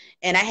it.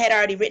 And I had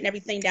already written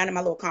everything down in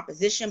my little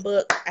composition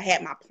book. I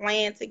had my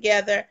plan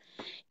together.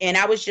 And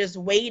I was just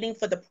waiting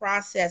for the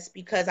process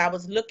because I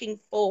was looking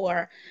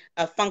for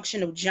a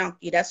functional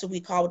junkie. That's what we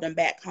call them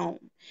back home.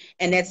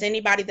 And that's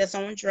anybody that's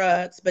on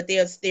drugs, but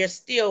they're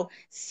still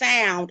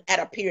sound at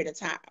a period of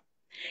time.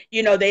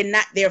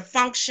 They're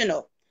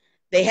functional.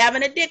 They have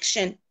an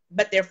addiction,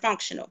 but they're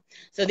functional.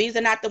 So these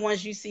are not the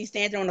ones you see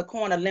standing on the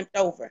corner limped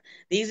over.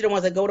 These are the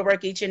ones that go to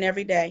work each and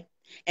every day.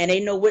 And they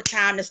know what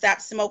time to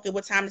stop smoking,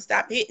 what time to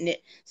stop hitting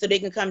it, so they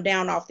can come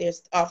down off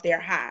their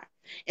high.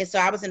 And so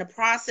I was in the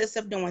process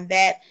of doing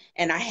that,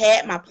 and I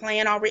had my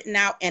plan all written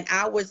out, and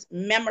I was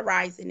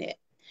memorizing it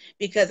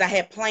because I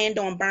had planned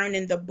on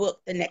burning the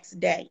book the next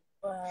day.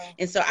 Wow.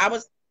 And so I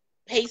was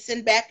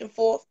pacing back and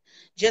forth,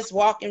 just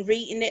walking,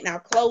 reading it, and I'll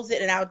close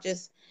it, and I'll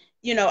just,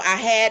 I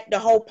had the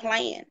whole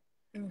plan,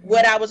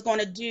 what I was going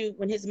to do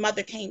when his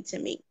mother came to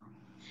me.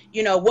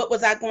 What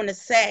was I going to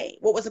say?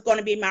 What was going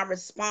to be my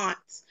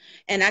response?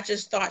 And I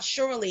just thought,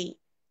 surely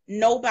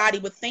nobody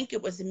would think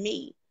it was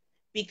me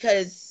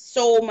because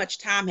so much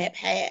time had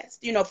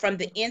passed, from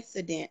the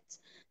incident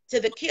to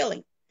the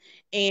killing.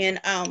 And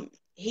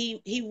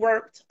he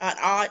worked an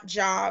odd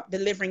job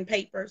delivering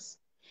papers,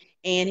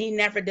 and he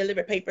never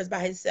delivered papers by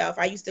himself.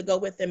 I used to go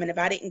with him, and if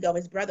I didn't go,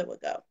 his brother would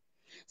go.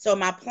 So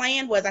my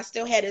plan was, I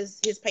still had his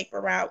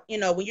paper route.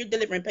 When you're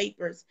delivering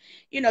papers,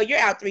 you're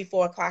out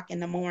 3-4 o'clock in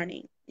the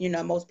morning,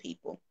 most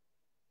people.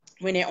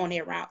 when they're on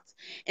their routes.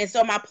 And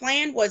so my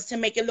plan was to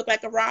make it look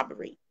like a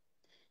robbery.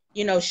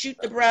 Shoot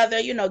the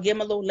brother, give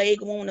him a little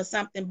leg wound or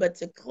something, but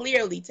to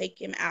clearly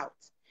take him out,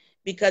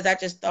 because I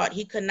just thought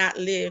he could not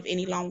live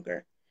any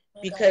longer,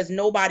 because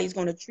nobody's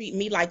going to treat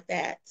me like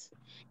that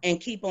and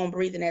keep on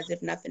breathing as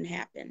if nothing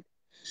happened.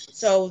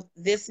 So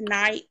this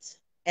night,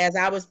 as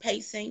I was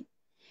pacing,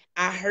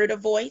 I heard a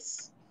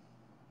voice,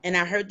 and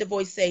I heard the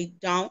voice say,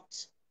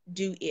 "Don't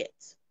do it."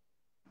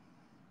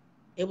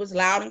 It was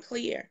loud and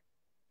clear.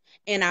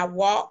 And I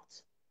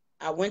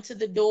went to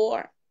the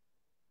door,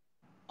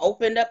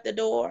 opened up the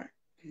door.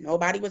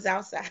 Nobody was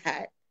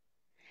outside.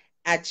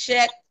 I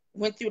checked,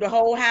 went through the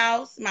whole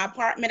house, my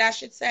apartment, I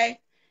should say,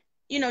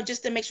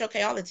 just to make sure,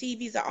 okay, all the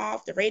TVs are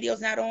off, the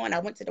radio's not on. I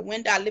went to the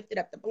window, I lifted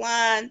up the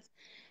blinds,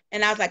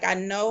 and I was like, I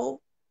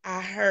know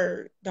I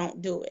heard,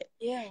 don't do it.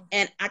 Yeah.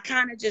 And I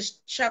kind of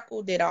just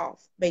chuckled it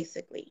off,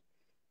 basically.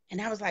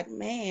 And I was like,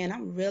 man,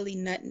 I'm really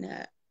nutting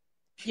up.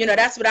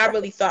 That's what I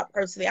really thought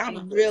personally.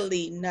 I'm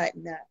really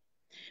nutting up,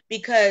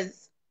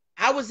 because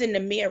I was in the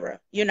mirror.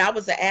 I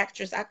was an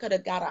actress. I could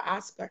have got an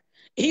Oscar.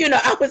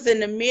 I was in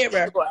the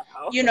mirror. Wow.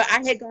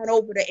 I had gone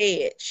over the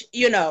edge.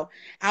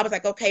 I was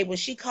like, okay, when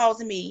she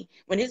calls me,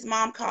 when his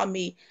mom called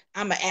me,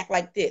 I'm going to act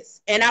like this.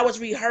 And I was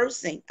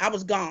rehearsing. I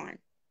was gone,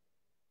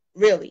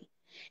 really.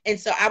 And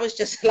so I was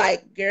just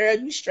like, girl,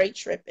 you straight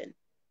tripping.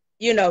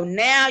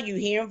 Now you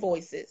hearing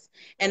voices.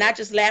 And I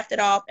just laughed it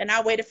off. And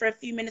I waited for a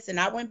few minutes, and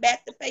I went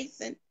back to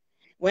pacing,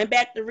 went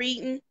back to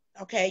reading.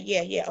 Okay,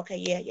 yeah. Okay,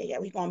 yeah.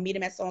 We're going to meet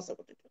him at so-and-so.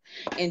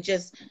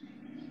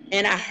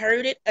 And I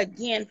heard it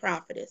again,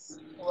 prophetess.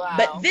 Wow.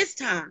 But this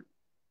time,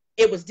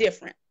 it was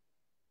different.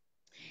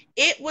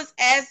 It was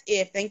as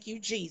if, thank you,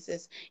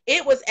 Jesus,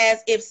 it was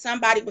as if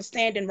somebody was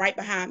standing right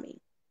behind me.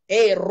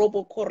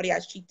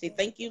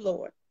 Thank you,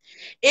 Lord.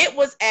 It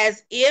was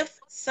as if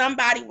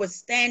somebody was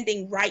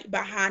standing right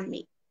behind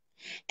me.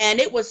 And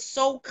it was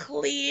so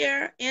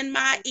clear in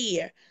my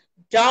ear,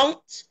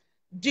 don't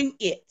do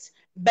it.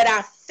 But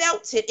I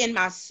felt it in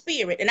my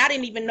spirit. And I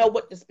didn't even know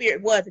what the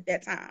spirit was at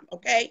that time,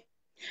 okay?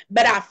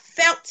 But I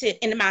felt it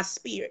in my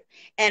spirit.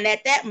 And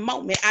at that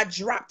moment, I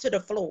dropped to the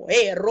floor.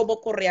 Hey,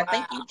 Robocorea,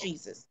 thank you,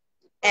 Jesus.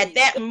 At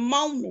that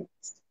moment,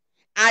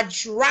 I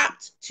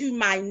dropped to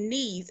my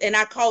knees and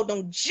I called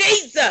on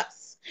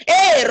Jesus.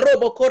 Hey,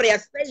 Robocorea,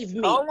 save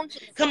me.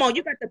 Come on,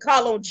 you got to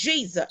call on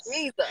Jesus.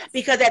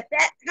 Because at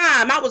that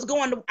time, I was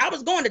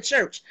going to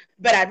church,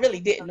 but I really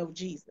didn't know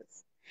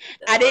Jesus.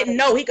 I didn't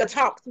know he could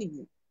talk to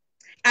you.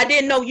 I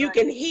didn't know you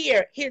can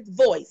hear his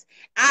voice.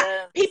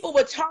 People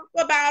would talk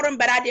about him,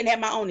 but I didn't have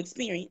my own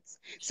experience.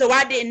 So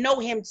I didn't know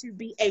him to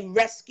be a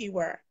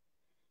rescuer.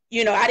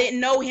 I didn't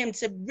know him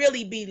to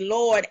really be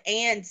Lord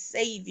and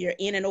Savior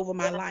in and over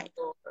my life.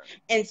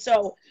 And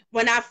so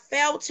when I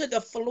fell to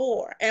the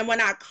floor and when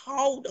I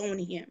called on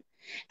him,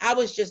 I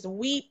was just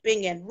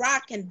weeping and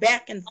rocking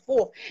back and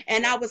forth.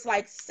 And I was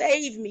like,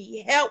 save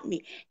me, help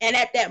me. And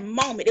at that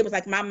moment, it was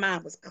like my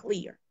mind was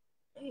clear.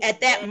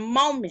 At that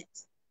moment,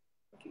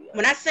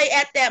 when I say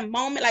at that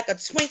moment, like a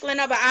twinkling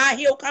of an eye,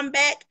 he'll come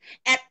back.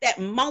 At that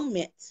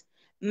moment,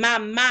 my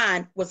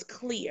mind was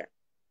clear.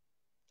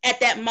 At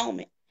that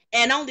moment.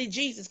 And only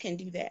Jesus can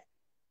do that.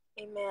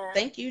 Amen.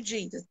 Thank you,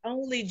 Jesus.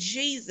 Only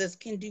Jesus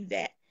can do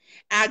that.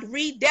 I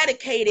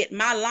rededicated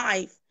my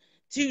life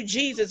to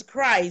Jesus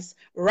Christ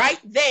right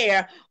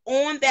there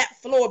on that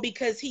floor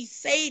because he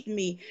saved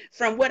me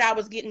from what I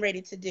was getting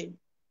ready to do.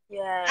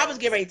 Yeah. I was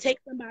getting ready to take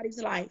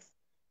somebody's life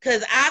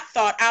because I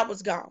thought I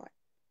was God.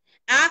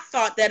 I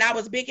thought that I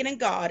was bigger than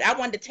God. I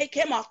wanted to take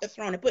him off the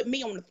throne and put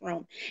me on the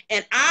throne.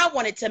 And I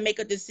wanted to make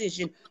a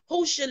decision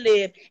who should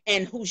live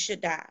and who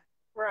should die.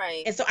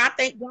 Right. And so I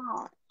thank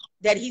God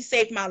that he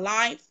saved my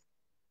life.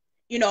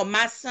 You know,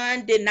 my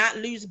son did not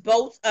lose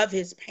both of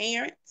his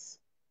parents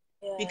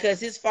because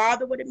his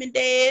father would have been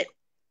dead.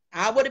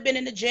 I would have been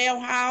in the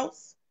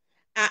jailhouse.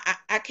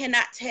 I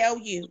cannot tell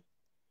you.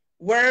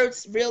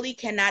 Words really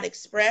cannot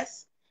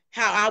express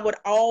how I would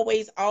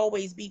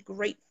always be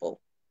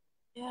grateful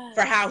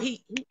for how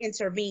he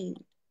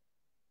intervened.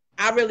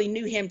 I really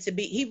knew him to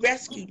be, he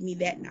rescued me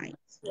that night.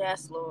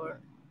 Yes,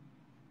 Lord.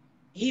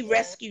 He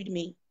rescued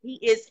me. He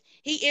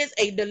is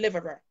a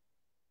deliverer.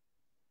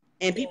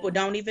 And people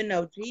don't even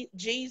know.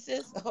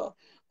 Jesus,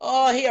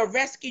 he'll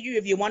rescue you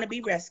if you want to be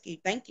rescued.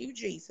 Thank you,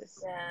 Jesus.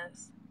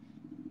 Yes.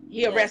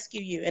 He'll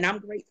rescue you, and I'm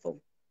grateful.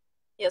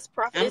 Yes,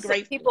 Prophet. There's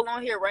some people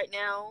on here right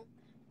now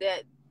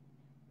that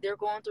they're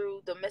going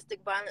through domestic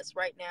violence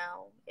right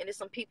now. And there's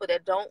some people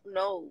that don't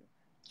know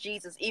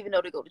Jesus, even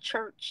though they go to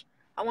church.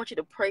 I want you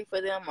to pray for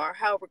them or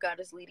however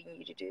God is leading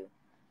you to do.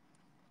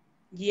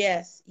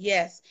 Yes,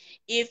 yes.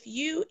 If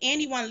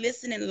anyone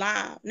listening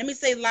live, let me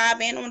say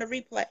live and on the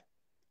replay,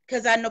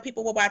 because I know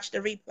people will watch the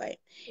replay.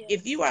 Yes.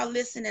 If you are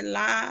listening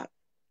live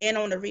and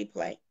on the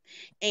replay,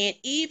 and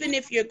even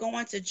if you're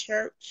going to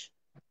church,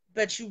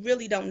 but you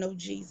really don't know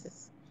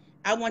Jesus,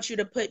 I want you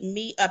to put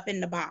me up in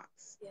the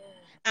box. Yeah.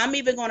 I'm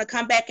even going to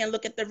come back and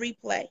look at the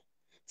replay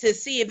to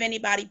see if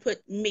anybody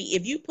put me.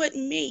 If you put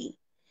me,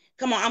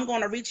 come on, I'm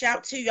going to reach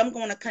out to you. I'm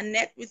going to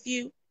connect with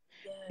you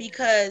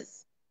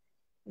because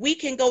We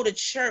can go to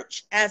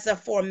church as a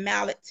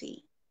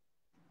formality.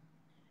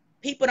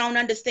 People don't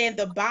understand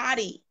the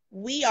body.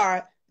 We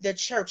are the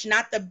church,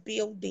 not the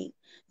building.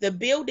 The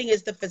building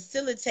is the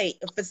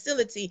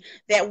facility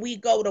that we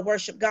go to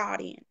worship God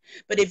in.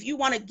 But if you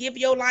want to give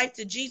your life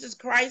to Jesus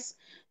Christ,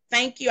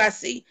 thank you. I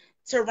see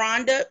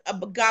Taronda,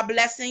 God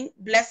blessing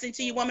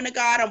to you, woman of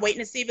God. I'm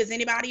waiting to see if there's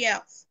anybody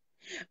else.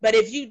 But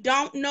if you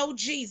don't know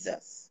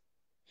Jesus,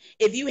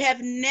 if you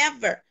have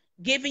never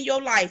given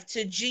your life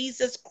to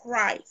Jesus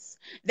Christ,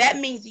 that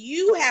means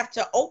you have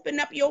to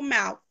open up your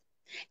mouth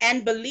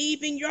and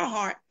believe in your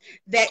heart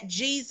that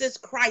Jesus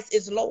Christ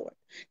is Lord,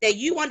 that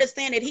you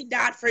understand that he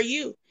died for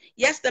you.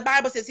 Yes, the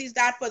Bible says he's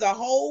died for the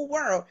whole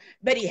world,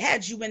 but he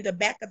had you in the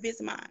back of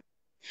his mind.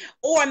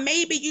 Or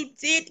maybe you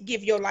did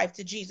give your life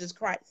to Jesus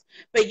Christ,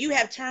 but you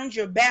have turned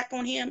your back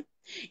on him.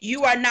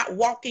 You are not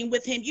walking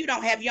with him. You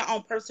don't have your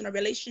own personal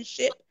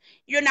relationship.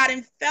 You're not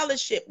in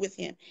fellowship with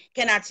him.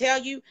 Can I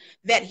tell you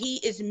that he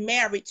is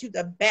married to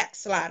the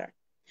backslider?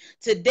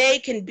 Today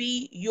can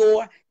be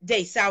your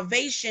day.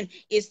 Salvation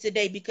is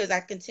today, because I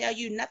can tell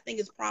you nothing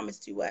is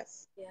promised to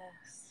us. Yes.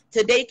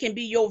 Today can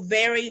be your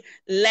very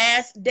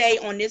last day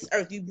on this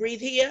earth. You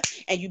breathe here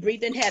and you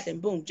breathe in heaven.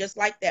 Boom, just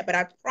like that. But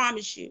I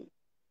promise you,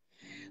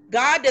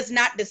 God does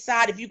not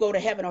decide if you go to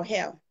heaven or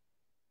hell.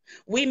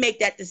 We make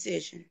that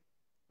decision.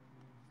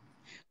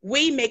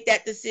 We make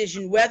that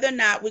decision whether or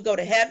not we go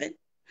to heaven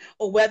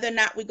or whether or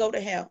not we go to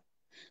hell.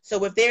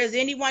 So if there's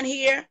anyone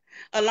here,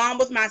 along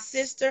with my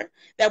sister,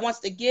 that wants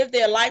to give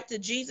their life to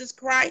Jesus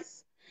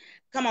Christ,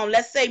 come on,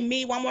 let's say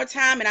me one more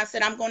time. And I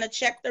said, I'm going to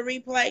check the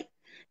replay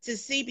to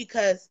see,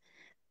 because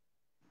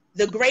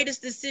the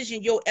greatest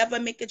decision you'll ever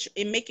make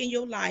in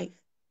your life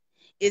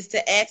is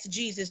to ask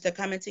Jesus to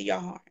come into your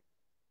heart.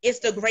 It's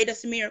the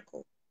greatest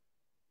miracle.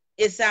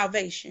 It's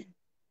salvation.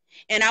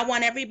 And I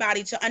want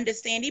everybody to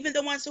understand, even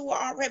the ones who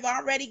have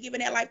already given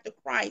their life to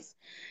Christ,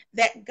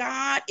 that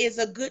God is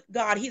a good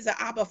God. He's an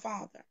Abba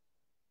Father.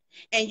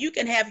 And you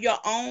can have your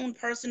own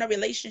personal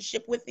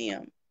relationship with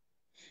him,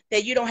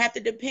 that you don't have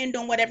to depend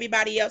on what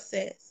everybody else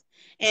says,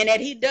 and that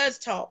he does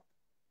talk.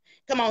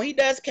 Come on, he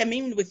does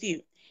commune with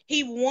you.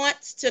 He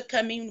wants to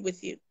commune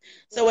with you.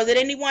 So is it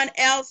anyone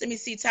else? Let me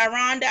see.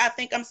 Taronda, I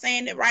think I'm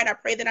saying it right. I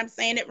pray that I'm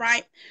saying it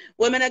right.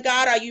 Women of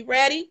God, are you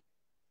ready?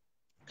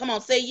 Come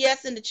on, say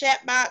yes in the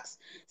chat box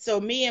so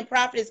me and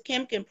Prophetess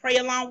Kim can pray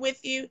along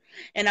with you.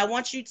 And I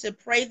want you to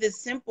pray this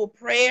simple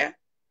prayer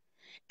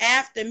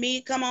after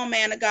me. Come on,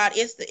 man of God.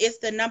 It's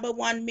the number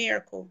one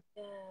miracle.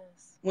 Yes.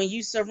 When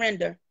you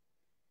surrender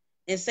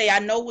and say, I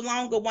no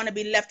longer want to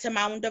be left to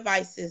my own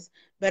devices,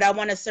 but I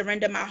want to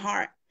surrender my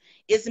heart.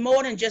 It's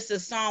more than just a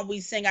song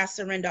we sing, I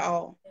surrender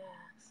all.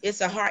 Yes.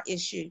 It's a heart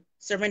issue.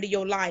 Surrender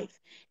your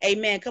life.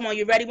 Amen. Come on,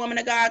 you ready, woman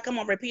of God? Come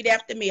on, repeat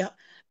after me.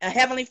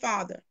 Heavenly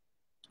Father,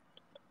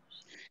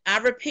 I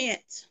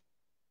repent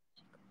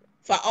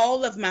for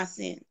all of my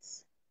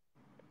sins.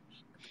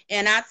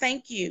 And I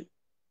thank you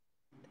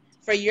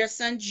for your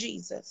son,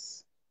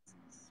 Jesus.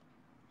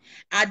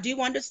 I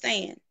do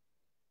understand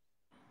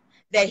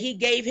that he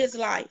gave his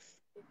life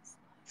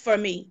for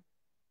me.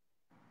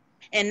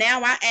 And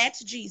now I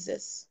ask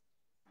Jesus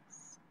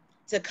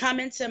to come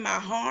into my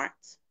heart,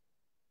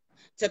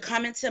 to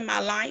come into my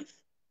life.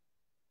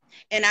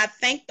 And I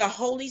thank the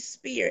Holy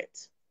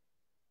Spirit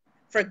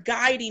for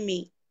guiding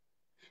me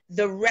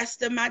the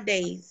rest of my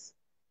days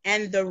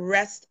and the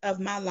rest of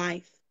my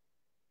life.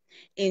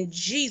 In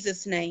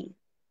Jesus' name,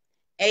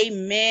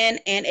 amen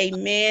and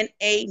amen,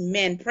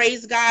 amen.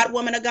 Praise God,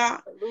 woman of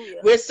God.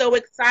 Hallelujah. We're so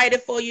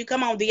excited for you.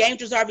 Come on, the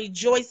angels are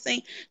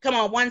rejoicing. Come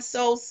on, one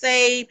soul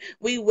saved.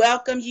 We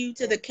welcome you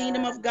to the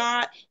kingdom of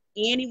God.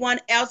 Anyone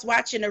else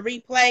watching the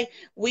replay,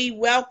 we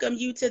welcome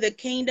you to the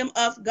kingdom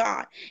of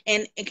God.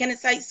 And can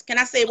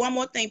I say one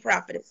more thing,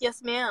 Prophetess?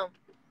 Yes, ma'am.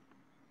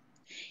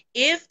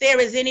 If there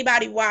is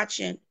anybody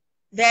watching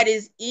that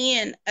is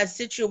in a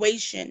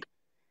situation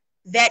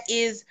that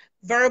is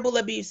verbal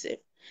abusive,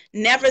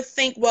 never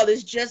think, well,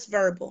 it's just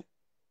verbal.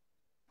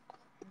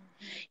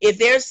 If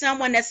there's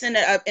someone that's in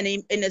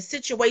a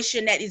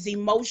situation that is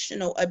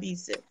emotional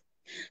abusive,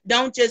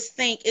 don't just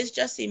think it's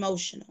just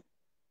emotional.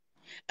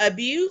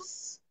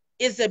 Abuse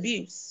is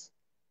abuse,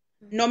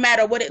 no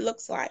matter what it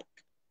looks like.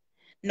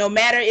 No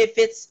matter if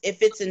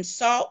it's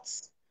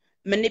insults,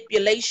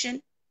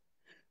 manipulation,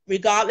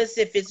 regardless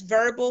if it's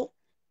verbal,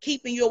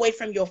 keeping you away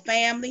from your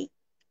family,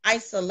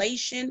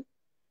 isolation,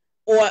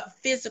 or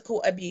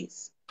physical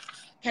abuse.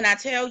 Can I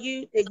tell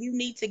you that you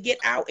need to get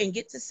out and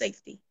get to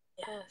safety?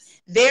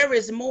 Yes. There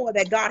is more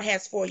that God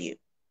has for you.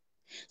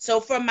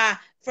 So for my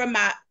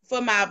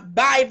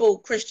Bible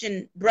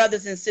Christian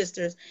brothers and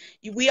sisters,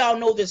 we all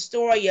know the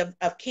story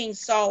of King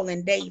Saul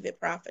and David,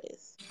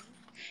 Prophetess.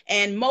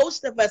 And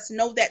most of us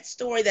know that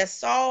story, that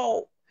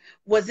Saul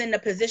was in the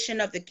position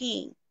of the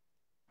king.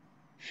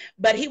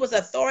 But he was an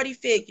authority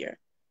figure,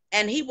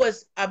 and he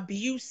was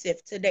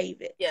abusive to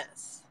David.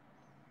 Yes.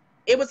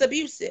 It was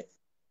abusive.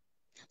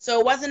 So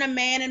it wasn't a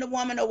man and a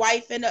woman, a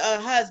wife and a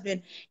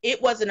husband.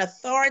 It was an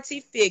authority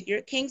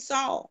figure. King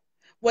Saul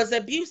was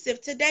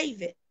abusive to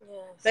David.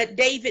 Yes. But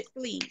David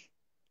fled.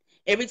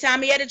 Every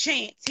time he had a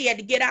chance, he had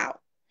to get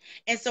out.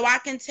 And so I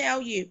can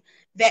tell you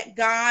that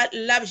God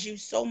loves you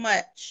so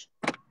much.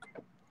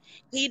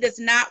 He does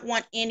not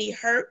want any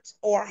hurt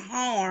or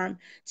harm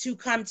to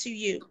come to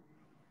you.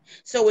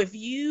 So if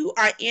you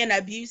are in an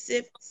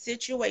abusive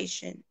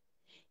situation,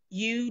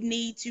 you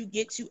need to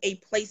get to a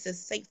place of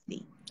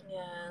safety.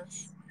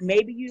 Yes.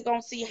 Maybe you're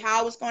going to see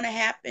how it's going to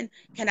happen.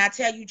 Can I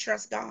tell you,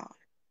 trust God?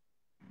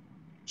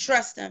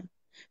 Trust him.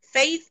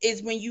 Faith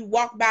is when you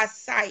walk by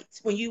sight,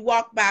 when you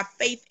walk by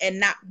faith and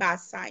not by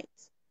sight.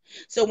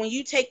 So when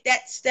you take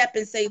that step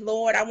and say,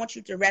 Lord, I want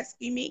you to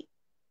rescue me,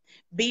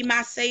 be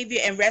my savior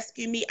and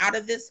rescue me out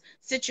of this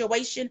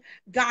situation,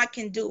 God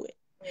can do it.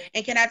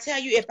 And can I tell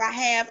you, if I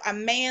have a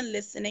man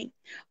listening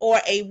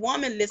or a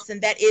woman listening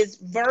that is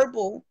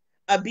verbal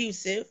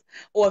abusive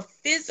or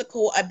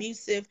physical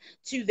abusive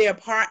to their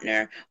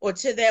partner or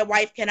to their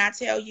wife, can I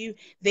tell you,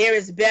 there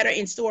is better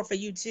in store for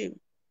you too,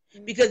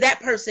 because that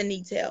person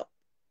needs help.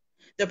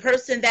 The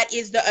person that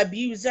is the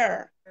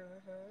abuser,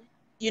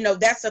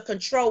 that's a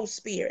control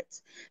spirit.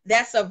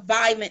 That's a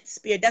violent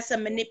spirit. That's a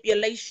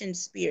manipulation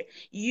spirit.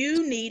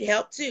 You need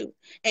help too.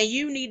 And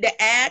you need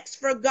to ask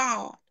for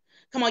God.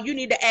 Come on, you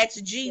need to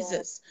ask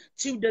Jesus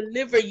to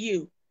deliver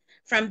you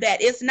from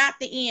that. It's not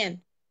the end.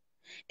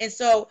 And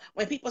so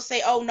when people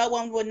say, oh, no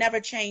one will never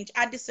change,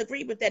 I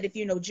disagree with that if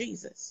you know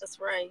Jesus. That's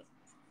right.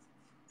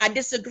 I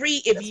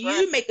disagree if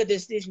you make a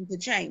decision to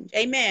change.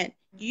 Amen.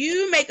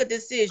 You make a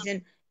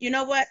decision, you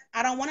know what?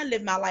 I don't want to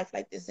live my life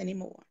like this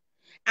anymore.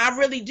 I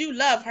really do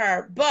love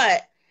her,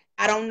 but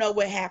I don't know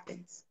what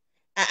happens.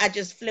 I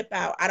just flip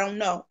out. I don't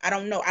know. I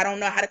don't know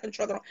how to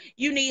control it.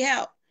 You need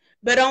help,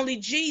 but only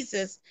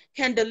Jesus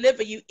can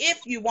deliver you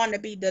if you want to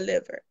be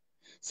delivered.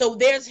 So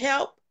there's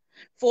help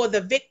for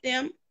the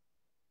victim,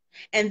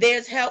 and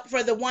there's help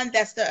for the one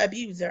that's the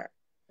abuser.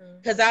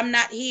 Because I'm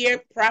not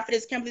here,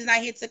 Prophetess Kimberly's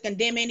not here to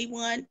condemn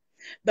anyone,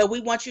 but we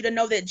want you to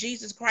know that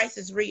Jesus Christ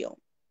is real.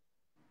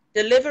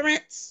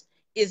 Deliverance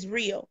is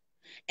real,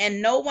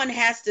 and no one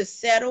has to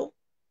settle.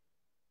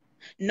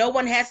 No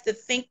one has to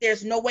think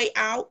there's no way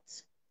out,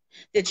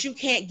 that you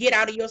can't get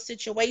out of your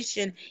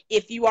situation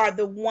if you are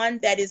the one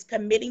that is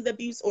committing the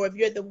abuse or if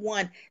you're the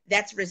one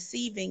that's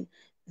receiving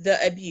the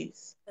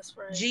abuse. That's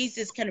right.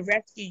 Jesus can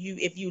rescue you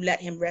if you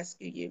let him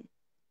rescue you.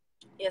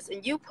 Yes,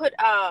 and you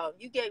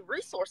gave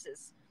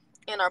resources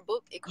in our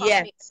book. It cost me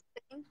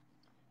everything.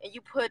 And you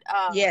put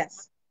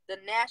the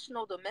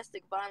National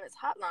Domestic Violence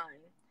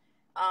Hotline.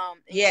 And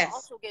you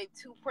also gave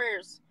 2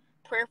 prayers: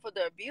 prayer for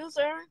the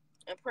abuser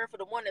and prayer for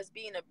the one that's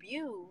being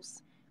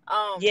abused.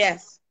 And then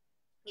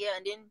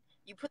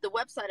you put the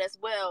website as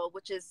well,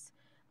 which is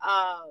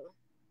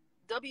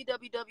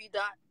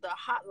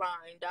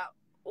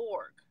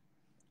www.thehotline.org.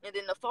 And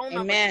then the phone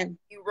number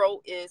you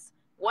wrote is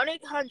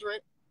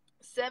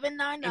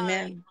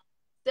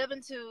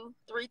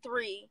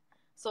 1-800-799-7233.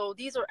 So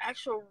these are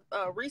actual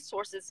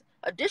resources,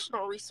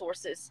 additional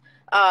resources.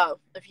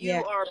 If you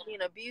are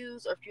being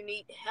abused or if you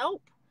need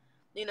help,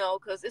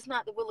 because it's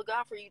not the will of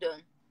God for you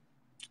to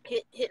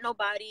hit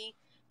nobody,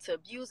 to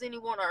abuse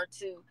anyone, or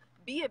to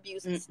be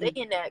abused and stay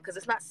in that, because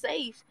it's not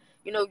safe.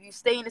 You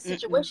stay in a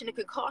situation, it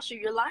could cost you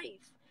your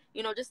life.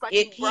 Just like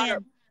you brought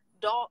up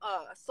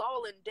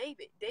Saul and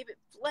David. David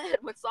fled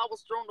when Saul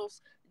was throwing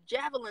those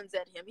javelins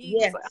at him. He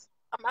was like,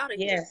 I'm out of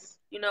here.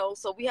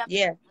 So we have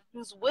to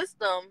use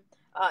wisdom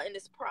in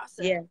this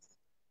process.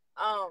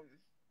 I'm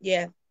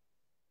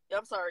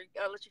sorry,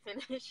 I'll let you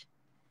finish.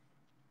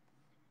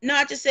 No,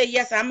 I just say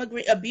yes, I'm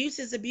agree. Abuse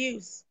is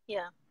abuse.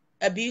 Yeah.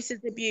 Abuse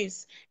is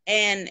abuse.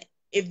 And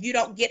if you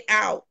don't get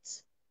out,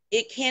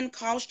 it can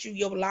cost you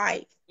your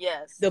life.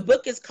 Yes. The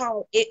book is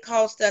called It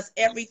Cost Us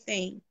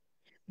Everything,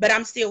 but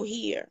I'm still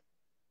here.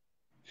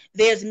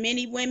 There's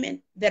many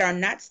women that are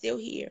not still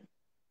here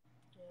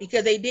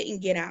because they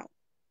didn't get out,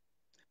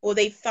 or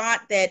they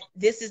thought that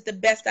this is the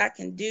best I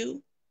can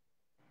do,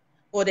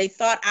 or they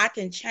thought I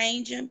can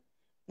change them.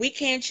 We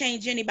can't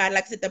change anybody.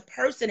 Like I said, the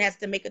person has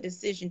to make a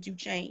decision to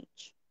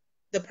change.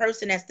 The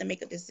person has to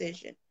make a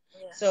decision.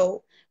 Yeah.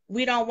 So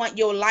we don't want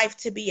your life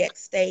to be at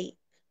stake.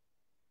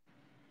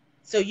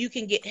 So you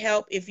can get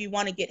help if you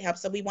want to get help.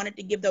 So we wanted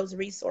to give those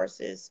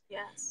resources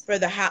for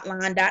the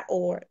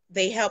hotline.org.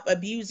 They help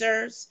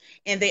abusers,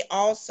 and they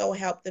also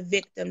help the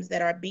victims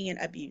that are being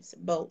abused,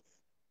 both.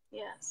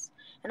 Yes.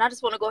 And I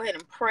just want to go ahead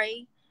and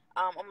pray.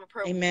 I'm going to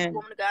pray. Amen.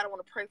 Woman of God, I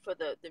want to pray for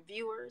the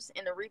viewers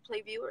and the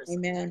replay viewers.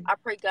 Amen. I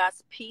pray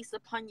God's peace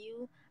upon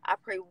you. I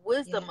pray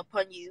wisdom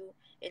upon you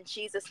in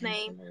Jesus'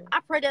 name.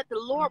 I pray that the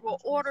Lord will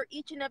order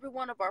each and every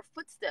one of our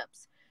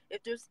footsteps.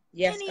 If there's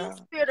any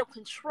spirit of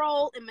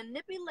control and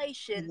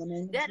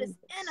manipulation that is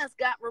in us,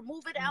 God,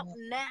 remove it out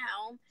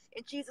now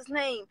in Jesus'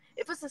 name.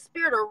 If it's a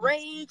spirit of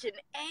rage and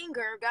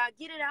anger, God,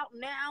 get it out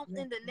now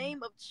in the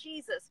name of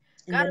Jesus.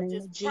 God, if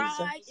there's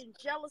pride and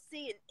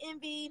jealousy and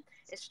envy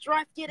and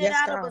strife, get it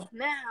out of us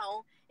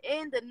now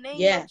in the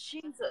name of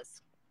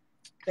Jesus.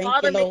 Thank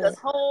Father, you, Lord. make us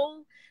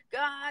whole.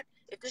 God,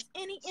 If there's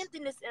any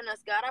emptiness in us,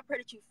 God, I pray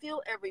that you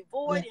fill every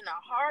void Yes. in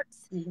our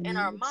hearts, In the in name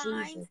our of Jesus.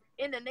 minds,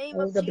 in the name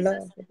Oh, of the Jesus.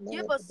 blood, the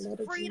Give blood, the us blood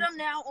of freedom Jesus.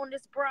 now on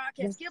this broadcast.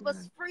 Yes, Give God.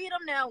 us freedom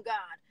now,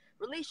 God.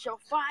 Release your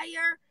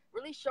fire.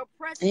 Release your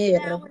presence Yeah,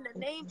 now in the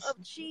name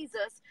of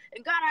Jesus.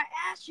 And God, I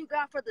ask you,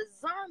 God, for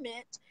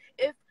discernment.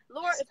 If,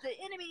 Lord, if the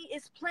enemy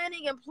is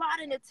planning and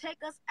plotting to take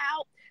us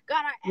out,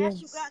 God, I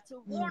ask you, God, yes.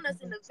 to warn us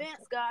in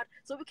advance, God,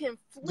 so we can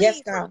Yes,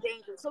 flee from God.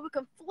 danger, so we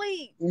can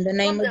flee In the from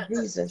name the of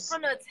Jesus.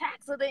 from the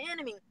attacks of the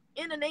enemy.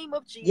 In the name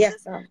of Yes,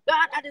 Jesus, God.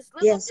 God, I just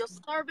lift up Yes. your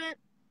servant.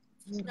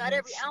 God,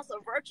 every ounce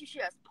of virtue she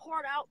has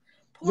poured out,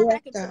 pour Yes,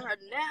 back into God. her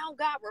now.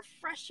 God,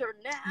 refresh her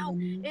In now the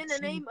name of in the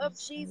name of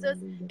Jesus. Jesus.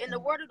 Hallelujah, And the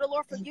God. word of the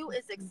Lord for Thank you you,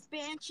 is Jesus.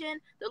 expansion.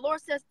 The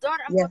Lord says,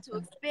 daughter, I'm Yes, going to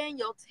God. expand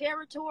your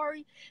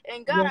territory.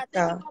 And God, Yes, I thank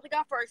you, God. Father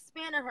God, for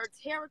expanding her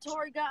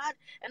territory, God.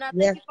 And I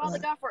thank Yes, you, Father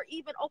God. God, for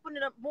even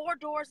opening up more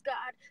doors,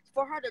 God,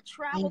 for her to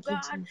travel, Thank you,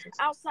 God, Jesus.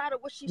 outside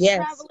of what she's Yes.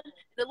 traveling.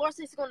 The Lord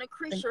says he's going to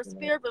increase Thank your you,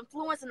 Lord. sphere of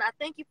influence. And I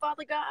thank you,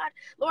 Father God.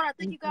 Lord, I thank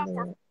Thank you, you, God,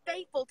 for Lord. a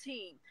faithful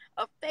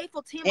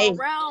team Hey.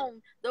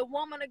 around the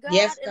woman of God.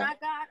 Yes, And God.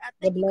 I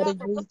The thank you, blood God, of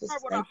for blessing her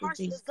Jesus. with her Thank you, heart's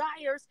Jesus.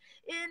 desires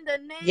in the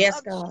name Yes,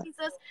 of God.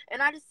 Jesus.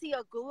 And I just see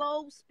a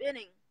globe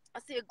spinning. I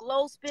see a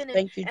globe spinning.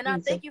 Thank you, And I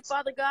Jesus. thank you,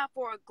 Father God,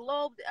 for a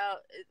globe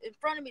in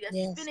front of me that's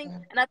Yes, spinning.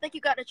 God. And I thank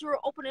you, God, that you are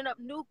opening up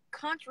new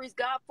countries,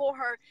 God, for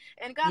her.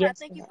 And God, I Yes,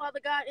 thank you, God. Father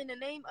God, in the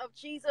name of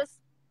Jesus.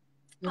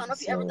 I don't know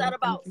if Yes, you ever thought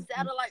Lord. Thank about you, Jesus.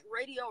 satellite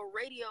radio or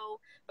radio,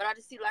 but I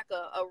just see like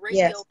a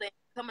radio Yes. thing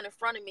coming in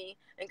front of me.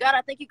 And God,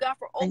 I thank you, God,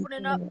 for Thank you,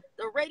 opening up Lord.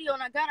 the radio.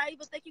 And God, I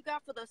even thank you, God,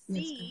 for the Yes, God.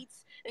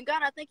 seeds. And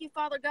God, I thank you,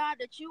 Father God,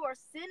 that you are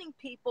sending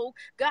people,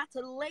 God,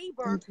 to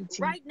labor Thank you, Jesus.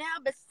 right now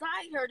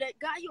beside her. That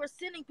God, you are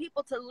sending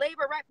people to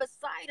labor right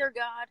beside her,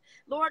 God.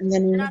 Lord, In the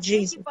name and of I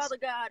thank you, Jesus. Father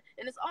God.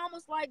 And it's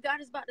almost like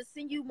God is about to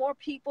send you more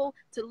people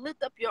to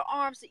lift up your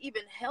arms to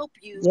even help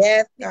you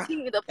Yes, God.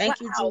 continue to Thank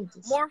you, plow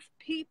Jesus. more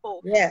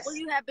people where Yes.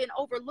 you have been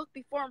overlooked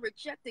before and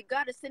rejected.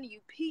 God is sending you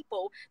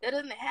people that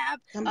doesn't have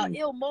Come on.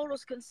 ill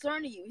motives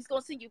concerning you. He's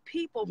going to send you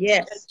people that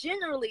Yes.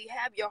 generally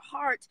have your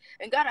heart.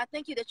 And God, I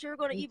thank you that you're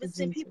going to Thank even you,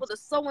 send people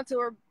Jesus. to sow into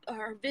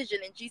her vision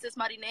in Jesus'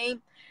 mighty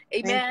name.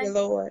 Thank you, Amen.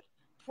 Lord.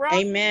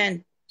 Prophetess,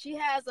 Amen. she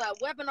has a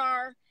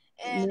webinar,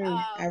 and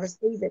Amen. I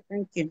receive it.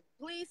 Thank you.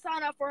 please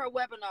sign up for her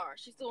webinar.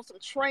 She's doing some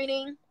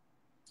training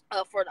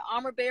for the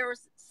armor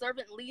bearers,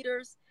 servant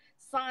leaders.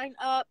 Sign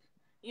up.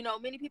 You know,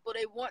 many people,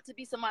 they want to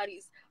be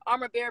somebody's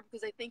armor bearer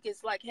because they think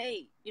it's like,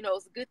 hey, you know,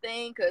 it's a good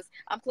thing because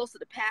I'm close to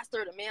the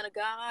pastor, the man of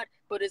God,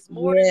 but it's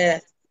more than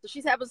that. Yes. So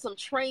she's having some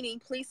training.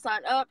 Please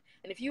sign up.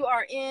 And if you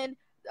are in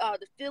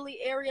the Philly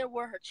area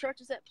where her church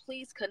is at,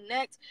 please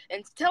connect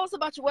and tell us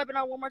about your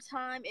webinar one more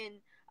time and,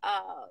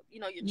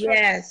 you know, your church.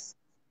 Yes.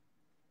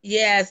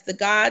 Yes, the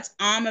God's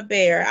armor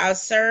bearer. I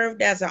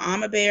served as an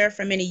armor bearer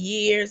for many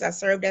years. I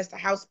served as the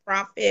house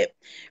prophet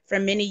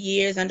for many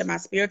years under my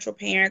spiritual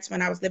parents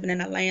when I was living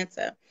in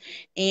Atlanta.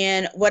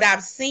 And what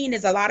I've seen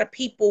is a lot of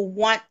people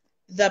want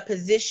the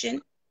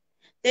position.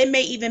 They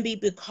may even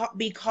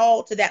be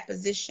called to that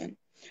position,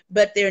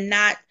 but they're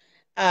not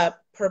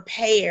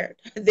prepared.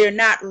 They're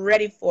not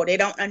ready for it. They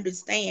don't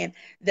understand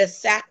the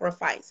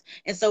sacrifice.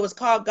 And so it's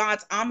called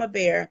God's armor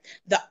bearer,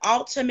 the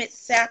ultimate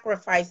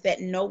sacrifice that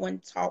no one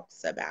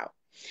talks about.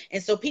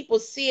 And so people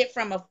see it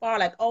from afar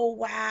like, oh,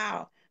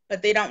 wow.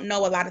 But they don't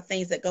know a lot of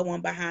things that go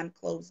on behind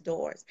closed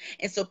doors.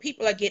 And so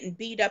people are getting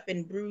beat up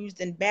and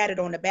bruised and battered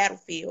on the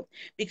battlefield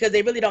because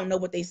they really don't know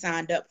what they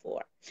signed up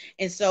for.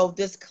 And so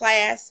this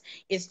class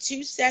is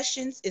 2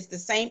 sessions. It's the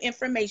same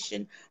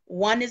information.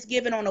 One is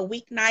given on a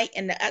weeknight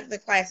and the other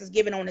class is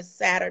given on a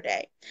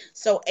Saturday.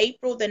 So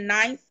April the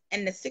 9th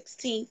and the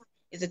 16th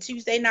is a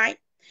Tuesday night,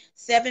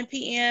 7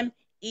 p.m.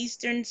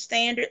 Eastern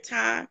Standard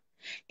Time.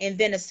 And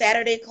then a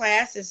Saturday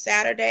class is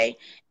Saturday,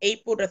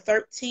 April the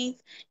 13th,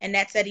 and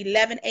that's at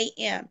 11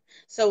 a.m.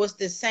 So it's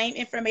the same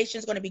information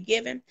is going to be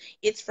given.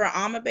 It's for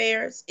armor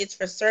bearers. It's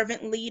for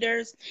servant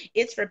leaders.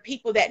 It's for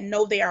people that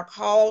know they are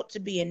called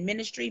to be in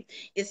ministry.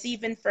 It's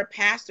even for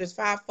pastors,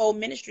 fivefold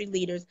ministry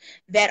leaders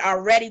that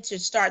are ready to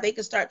start. They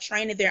can start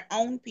training their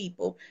own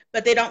people,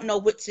 but they don't know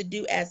what to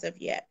do as of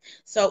yet.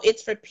 So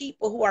it's for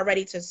people who are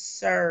ready to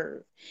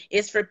serve.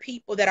 It's for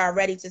people that are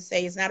ready to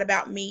say, it's not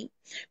about me,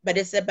 but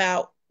it's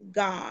about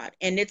God,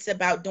 and it's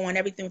about doing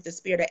everything with the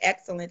spirit of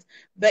excellence.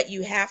 But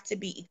you have to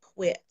be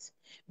equipped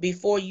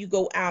before you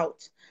go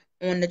out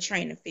on the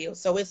training field.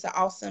 So it's an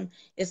awesome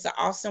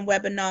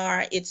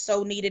webinar. It's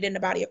so needed in the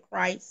body of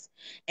Christ,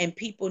 and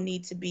people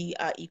need to be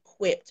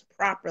equipped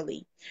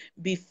properly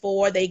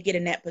before they get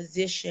in that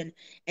position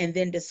and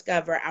then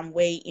discover I'm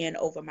way in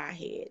over my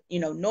head. You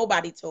know,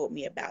 nobody told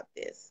me about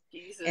this.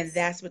 And Jesus.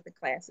 that's what the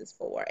class is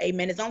for.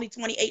 Amen. It's only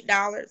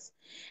 $28.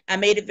 I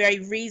made it very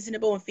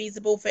reasonable and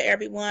feasible for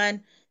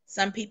everyone.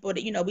 Some people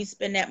that, we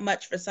spend that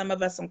much for some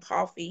of us on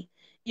coffee,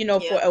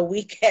 for Yeah. a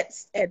week at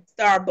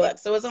Starbucks.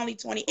 So it's only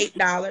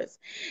 $28.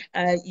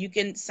 You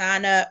can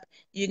sign up.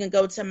 You can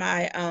go to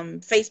my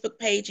Facebook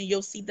page and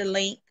you'll see the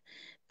link.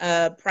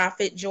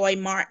 Prophet Joy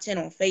Martin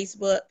on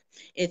Facebook.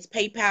 It's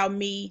PayPal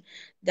me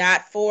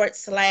 /Pastor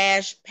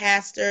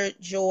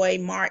Joy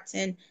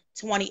Martin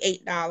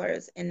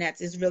 $28, and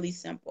that's is really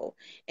simple,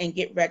 and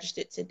get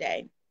registered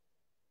today.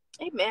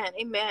 Amen.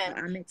 Amen.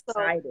 I'm So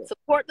excited.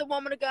 support the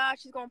woman of God.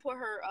 She's going to put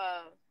her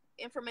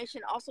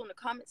information also in the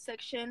comment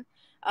section.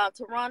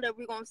 To Rhonda,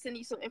 we're going to send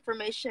you some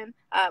information.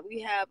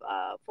 We have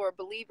for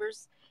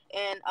believers,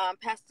 and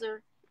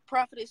Pastor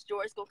Prophetess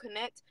Joy is going to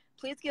connect.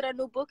 Please get our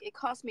new book. It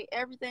cost me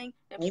everything.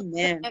 And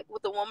Amen. connect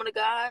with the woman of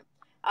God.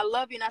 I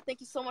love you, and I thank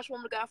you so much,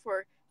 woman of God,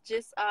 for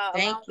just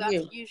allowing God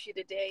to use you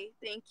today.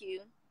 Thank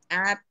you.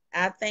 I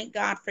thank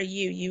God for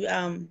you. You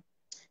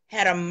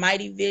had a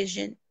mighty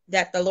vision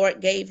that the Lord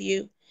gave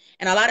you.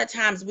 And a lot of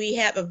times we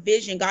have a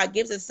vision, God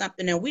gives us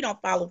something, and we don't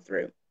follow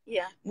through.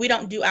 Yeah. We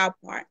don't do our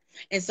part.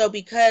 And so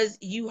because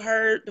you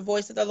heard the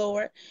voice of the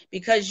Lord,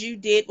 because you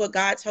did what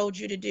God told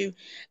you to do,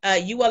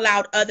 you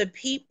allowed other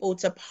people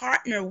to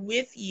partner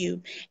with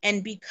you.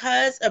 And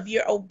because of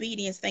your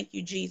obedience, thank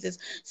you, Jesus,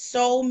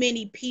 so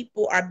many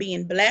people are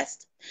being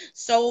blessed.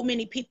 So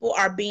many people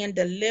are being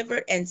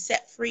delivered and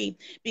set free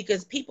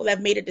because people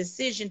have made a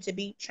decision to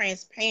be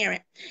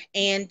transparent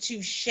and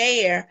to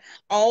share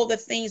all the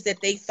things that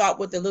they thought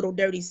were the little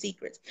dirty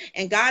secrets.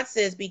 And God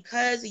says,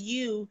 because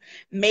you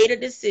made a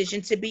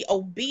decision to be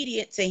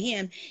obedient to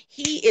him,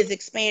 he is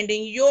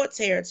expanding your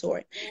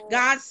territory.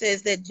 God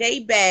says that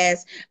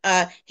Jabez,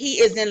 he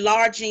is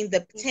enlarging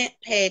the tent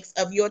pegs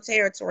of your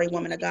territory,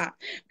 woman of God.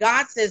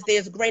 God says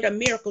there's greater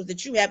miracles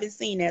that you haven't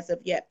seen as of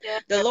yet.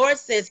 The Lord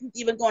says he's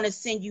even going to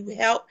send you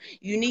help.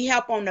 You need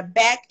help on the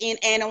back end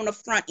and on the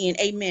front end.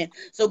 Amen.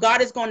 So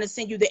God is going to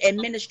send you the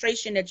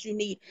administration that you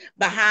need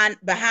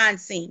behind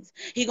scenes.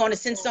 He's going to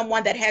send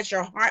someone that has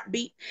your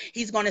heartbeat.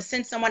 He's going to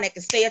send someone that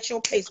can stay at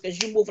your pace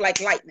because you move like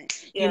lightning.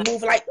 You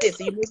move like this,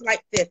 you move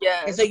like this.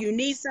 And so you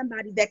need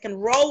somebody that can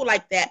roll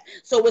like that,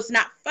 so it's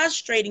not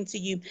frustrating to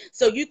you,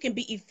 so you can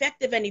be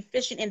effective and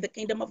efficient in the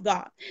kingdom of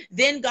God.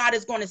 Then God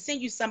is going to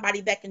send you somebody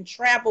that can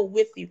travel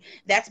with you.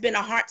 That's been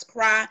a heart's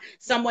cry,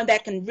 someone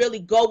that can really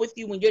go with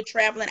you when you're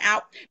traveling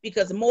out,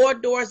 because more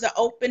doors are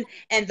open,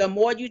 and the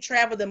more you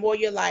travel, the more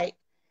you're like,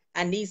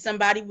 I need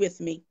somebody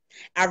with me.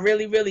 I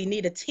really, really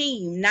need a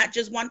team, not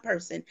just one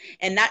person,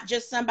 and not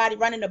just somebody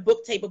running a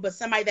book table, but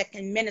somebody that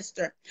can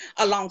minister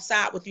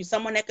alongside with you,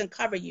 someone that can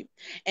cover you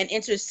and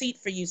intercede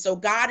for you. So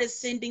God is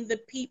sending the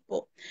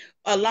people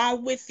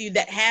along with you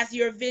that has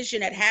your vision,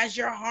 that has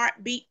your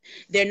heartbeat.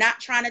 They're not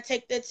trying to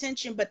take the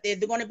attention, but they're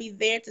going to be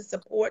there to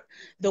support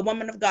the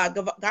woman of God.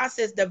 God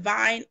says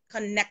divine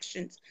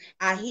connections.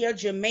 I hear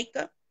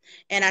Jamaica.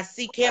 And I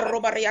see the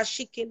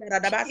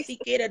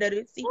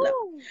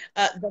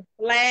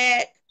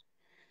flag.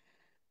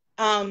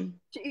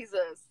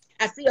 Jesus.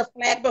 I see a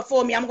flag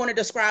before me. I'm going to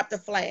describe the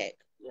flag.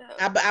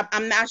 Yeah.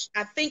 I'm not.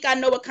 I think I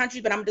know a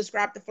country, but I'm going to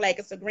describe the flag.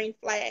 It's a green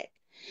flag.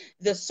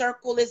 The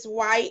circle is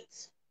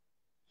white,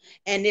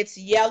 and it's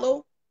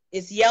yellow.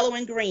 It's yellow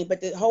and green,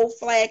 but the whole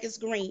flag is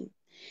green,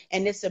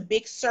 and it's a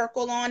big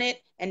circle on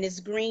it, and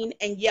it's green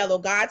and yellow.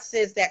 God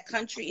says that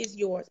country is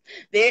yours.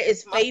 There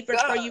is favor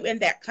for you in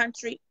that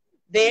country.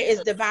 There is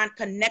divine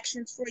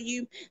connections for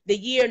you. The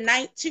year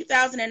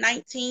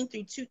 2019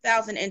 through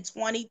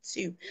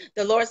 2022,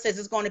 the Lord says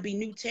it's going to be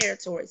new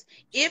territories.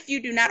 If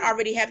you do not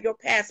already have your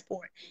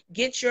passport,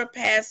 get your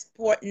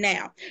passport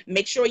now.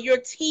 Make sure your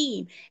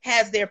team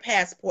has their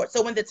passport,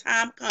 so when the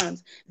time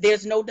comes,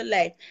 there's no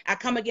delay. I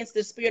come against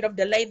the spirit of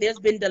delay. There's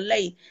been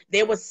delay.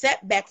 There was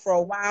setback for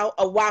a while.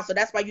 So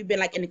that's why you've been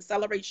like in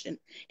acceleration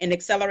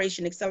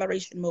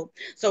mode.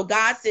 So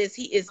God says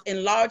he is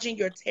enlarging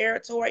your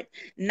territory,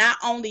 not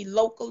only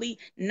locally,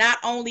 not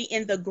only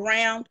in the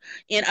ground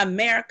in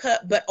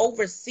America, but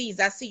overseas.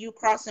 I see you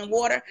crossing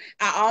water.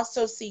 I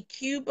also see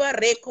Cuba.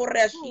 I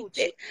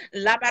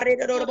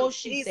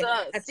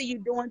see you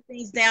doing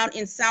things down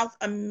in South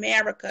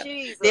America.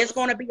 There's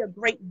going to be a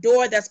great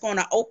door that's going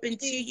to open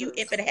to you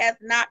if it has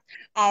not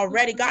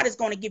already. God is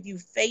going to give you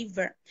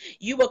favor.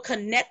 You will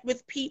connect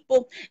with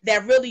people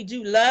that really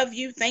do love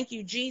you. Thank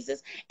you,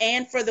 Jesus.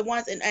 And for the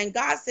ones, and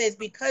God says,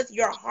 because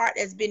your heart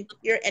has been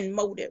pure and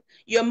motive,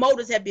 your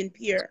motives have been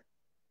pure.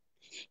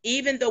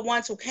 Even the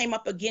ones who came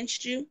up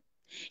against you,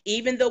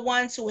 even the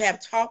ones who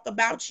have talked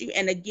about you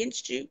and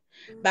against you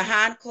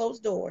behind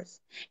closed doors,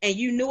 and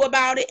you knew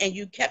about it, and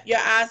you kept your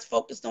eyes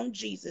focused on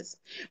Jesus.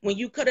 When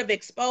you could have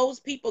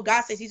exposed people,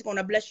 God says he's going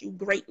to bless you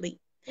greatly.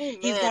 Amen.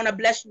 He's going to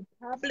bless you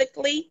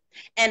publicly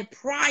and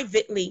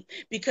privately,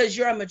 because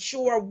you're a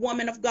mature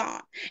woman of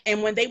God.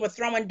 And when they were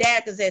throwing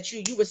daggers at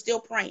you, you were still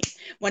praying.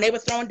 When they were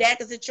throwing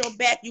daggers at your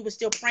back, you were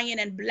still praying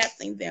and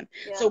blessing them.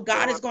 Yeah, so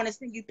God is going to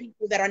send you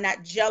people that are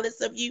not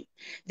jealous of you.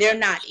 They're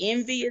not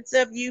envious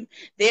of you.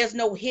 There's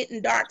no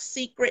hidden dark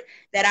secret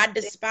that I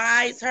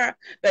despise her,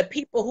 but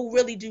people who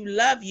really do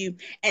love you,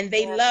 and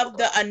they love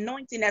the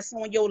anointing that's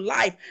on your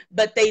life,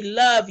 but they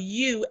love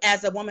you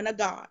as a woman of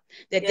God,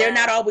 that they're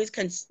not always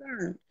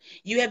concerned.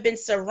 You have been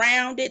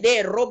surrounded.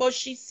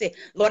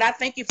 Lord, I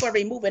thank you for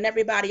removing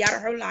everybody out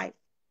of her life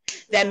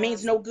that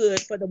means Yes. no good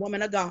for the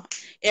woman of God.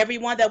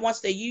 Everyone that wants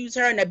to use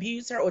her and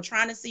abuse her or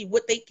trying to see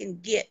what they can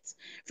get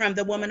from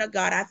the woman of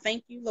God, I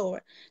thank you,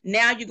 Lord.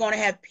 Now you're going to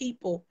have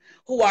people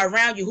who are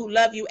around you who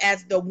love you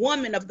as the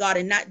woman of God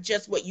and not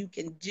just what you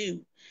can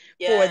do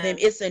for them.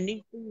 Yes. It's a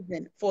new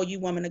season for you,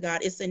 woman of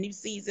God. It's a new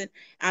season.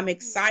 I'm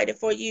excited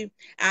for you.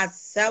 I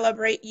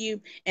celebrate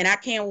you, and I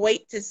can't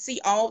wait to see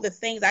all the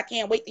things. I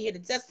can't wait to hear the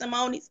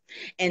testimonies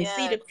and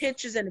see Yes. the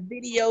pictures and the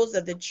videos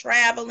of the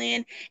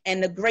traveling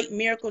and the great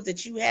miracles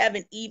that you have,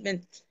 and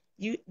even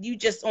you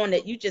just on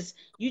that, you just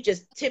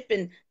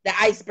tipping the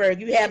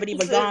iceberg. You haven't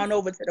even gone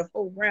over to the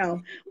full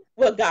realm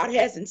what God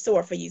has in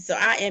store for you. So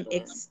I am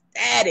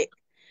ecstatic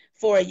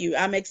for you.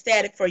 I'm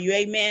ecstatic for you.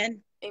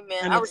 Amen.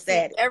 Amen. I'm I received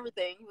ecstatic.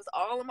 everything. It was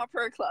all in my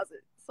prayer closet.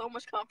 So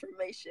much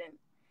confirmation.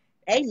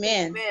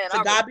 Amen. Amen. To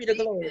I God be the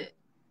received glory. it.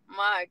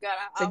 My God.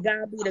 To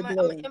God be the I'm gonna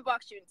glory.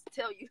 inbox you to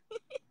tell you.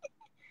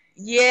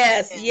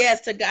 Yes, Amen.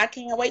 yes. To God, I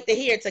can't wait to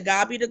hear. To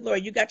God be the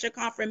glory. You got your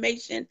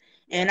confirmation,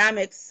 and Yes. I'm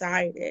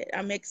excited.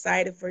 I'm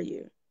excited for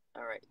you.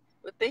 All right.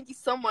 Well, thank you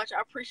so much.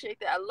 I appreciate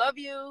that. I love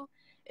you.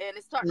 And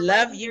it's starting to rain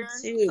Love you here.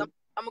 So too.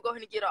 I'm gonna go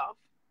ahead and get off.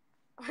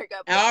 All right.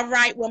 God bless. All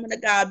right, woman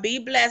of God. Be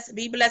blessed.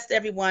 Be blessed,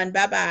 everyone.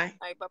 Bye bye.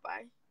 All right. Bye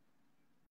bye.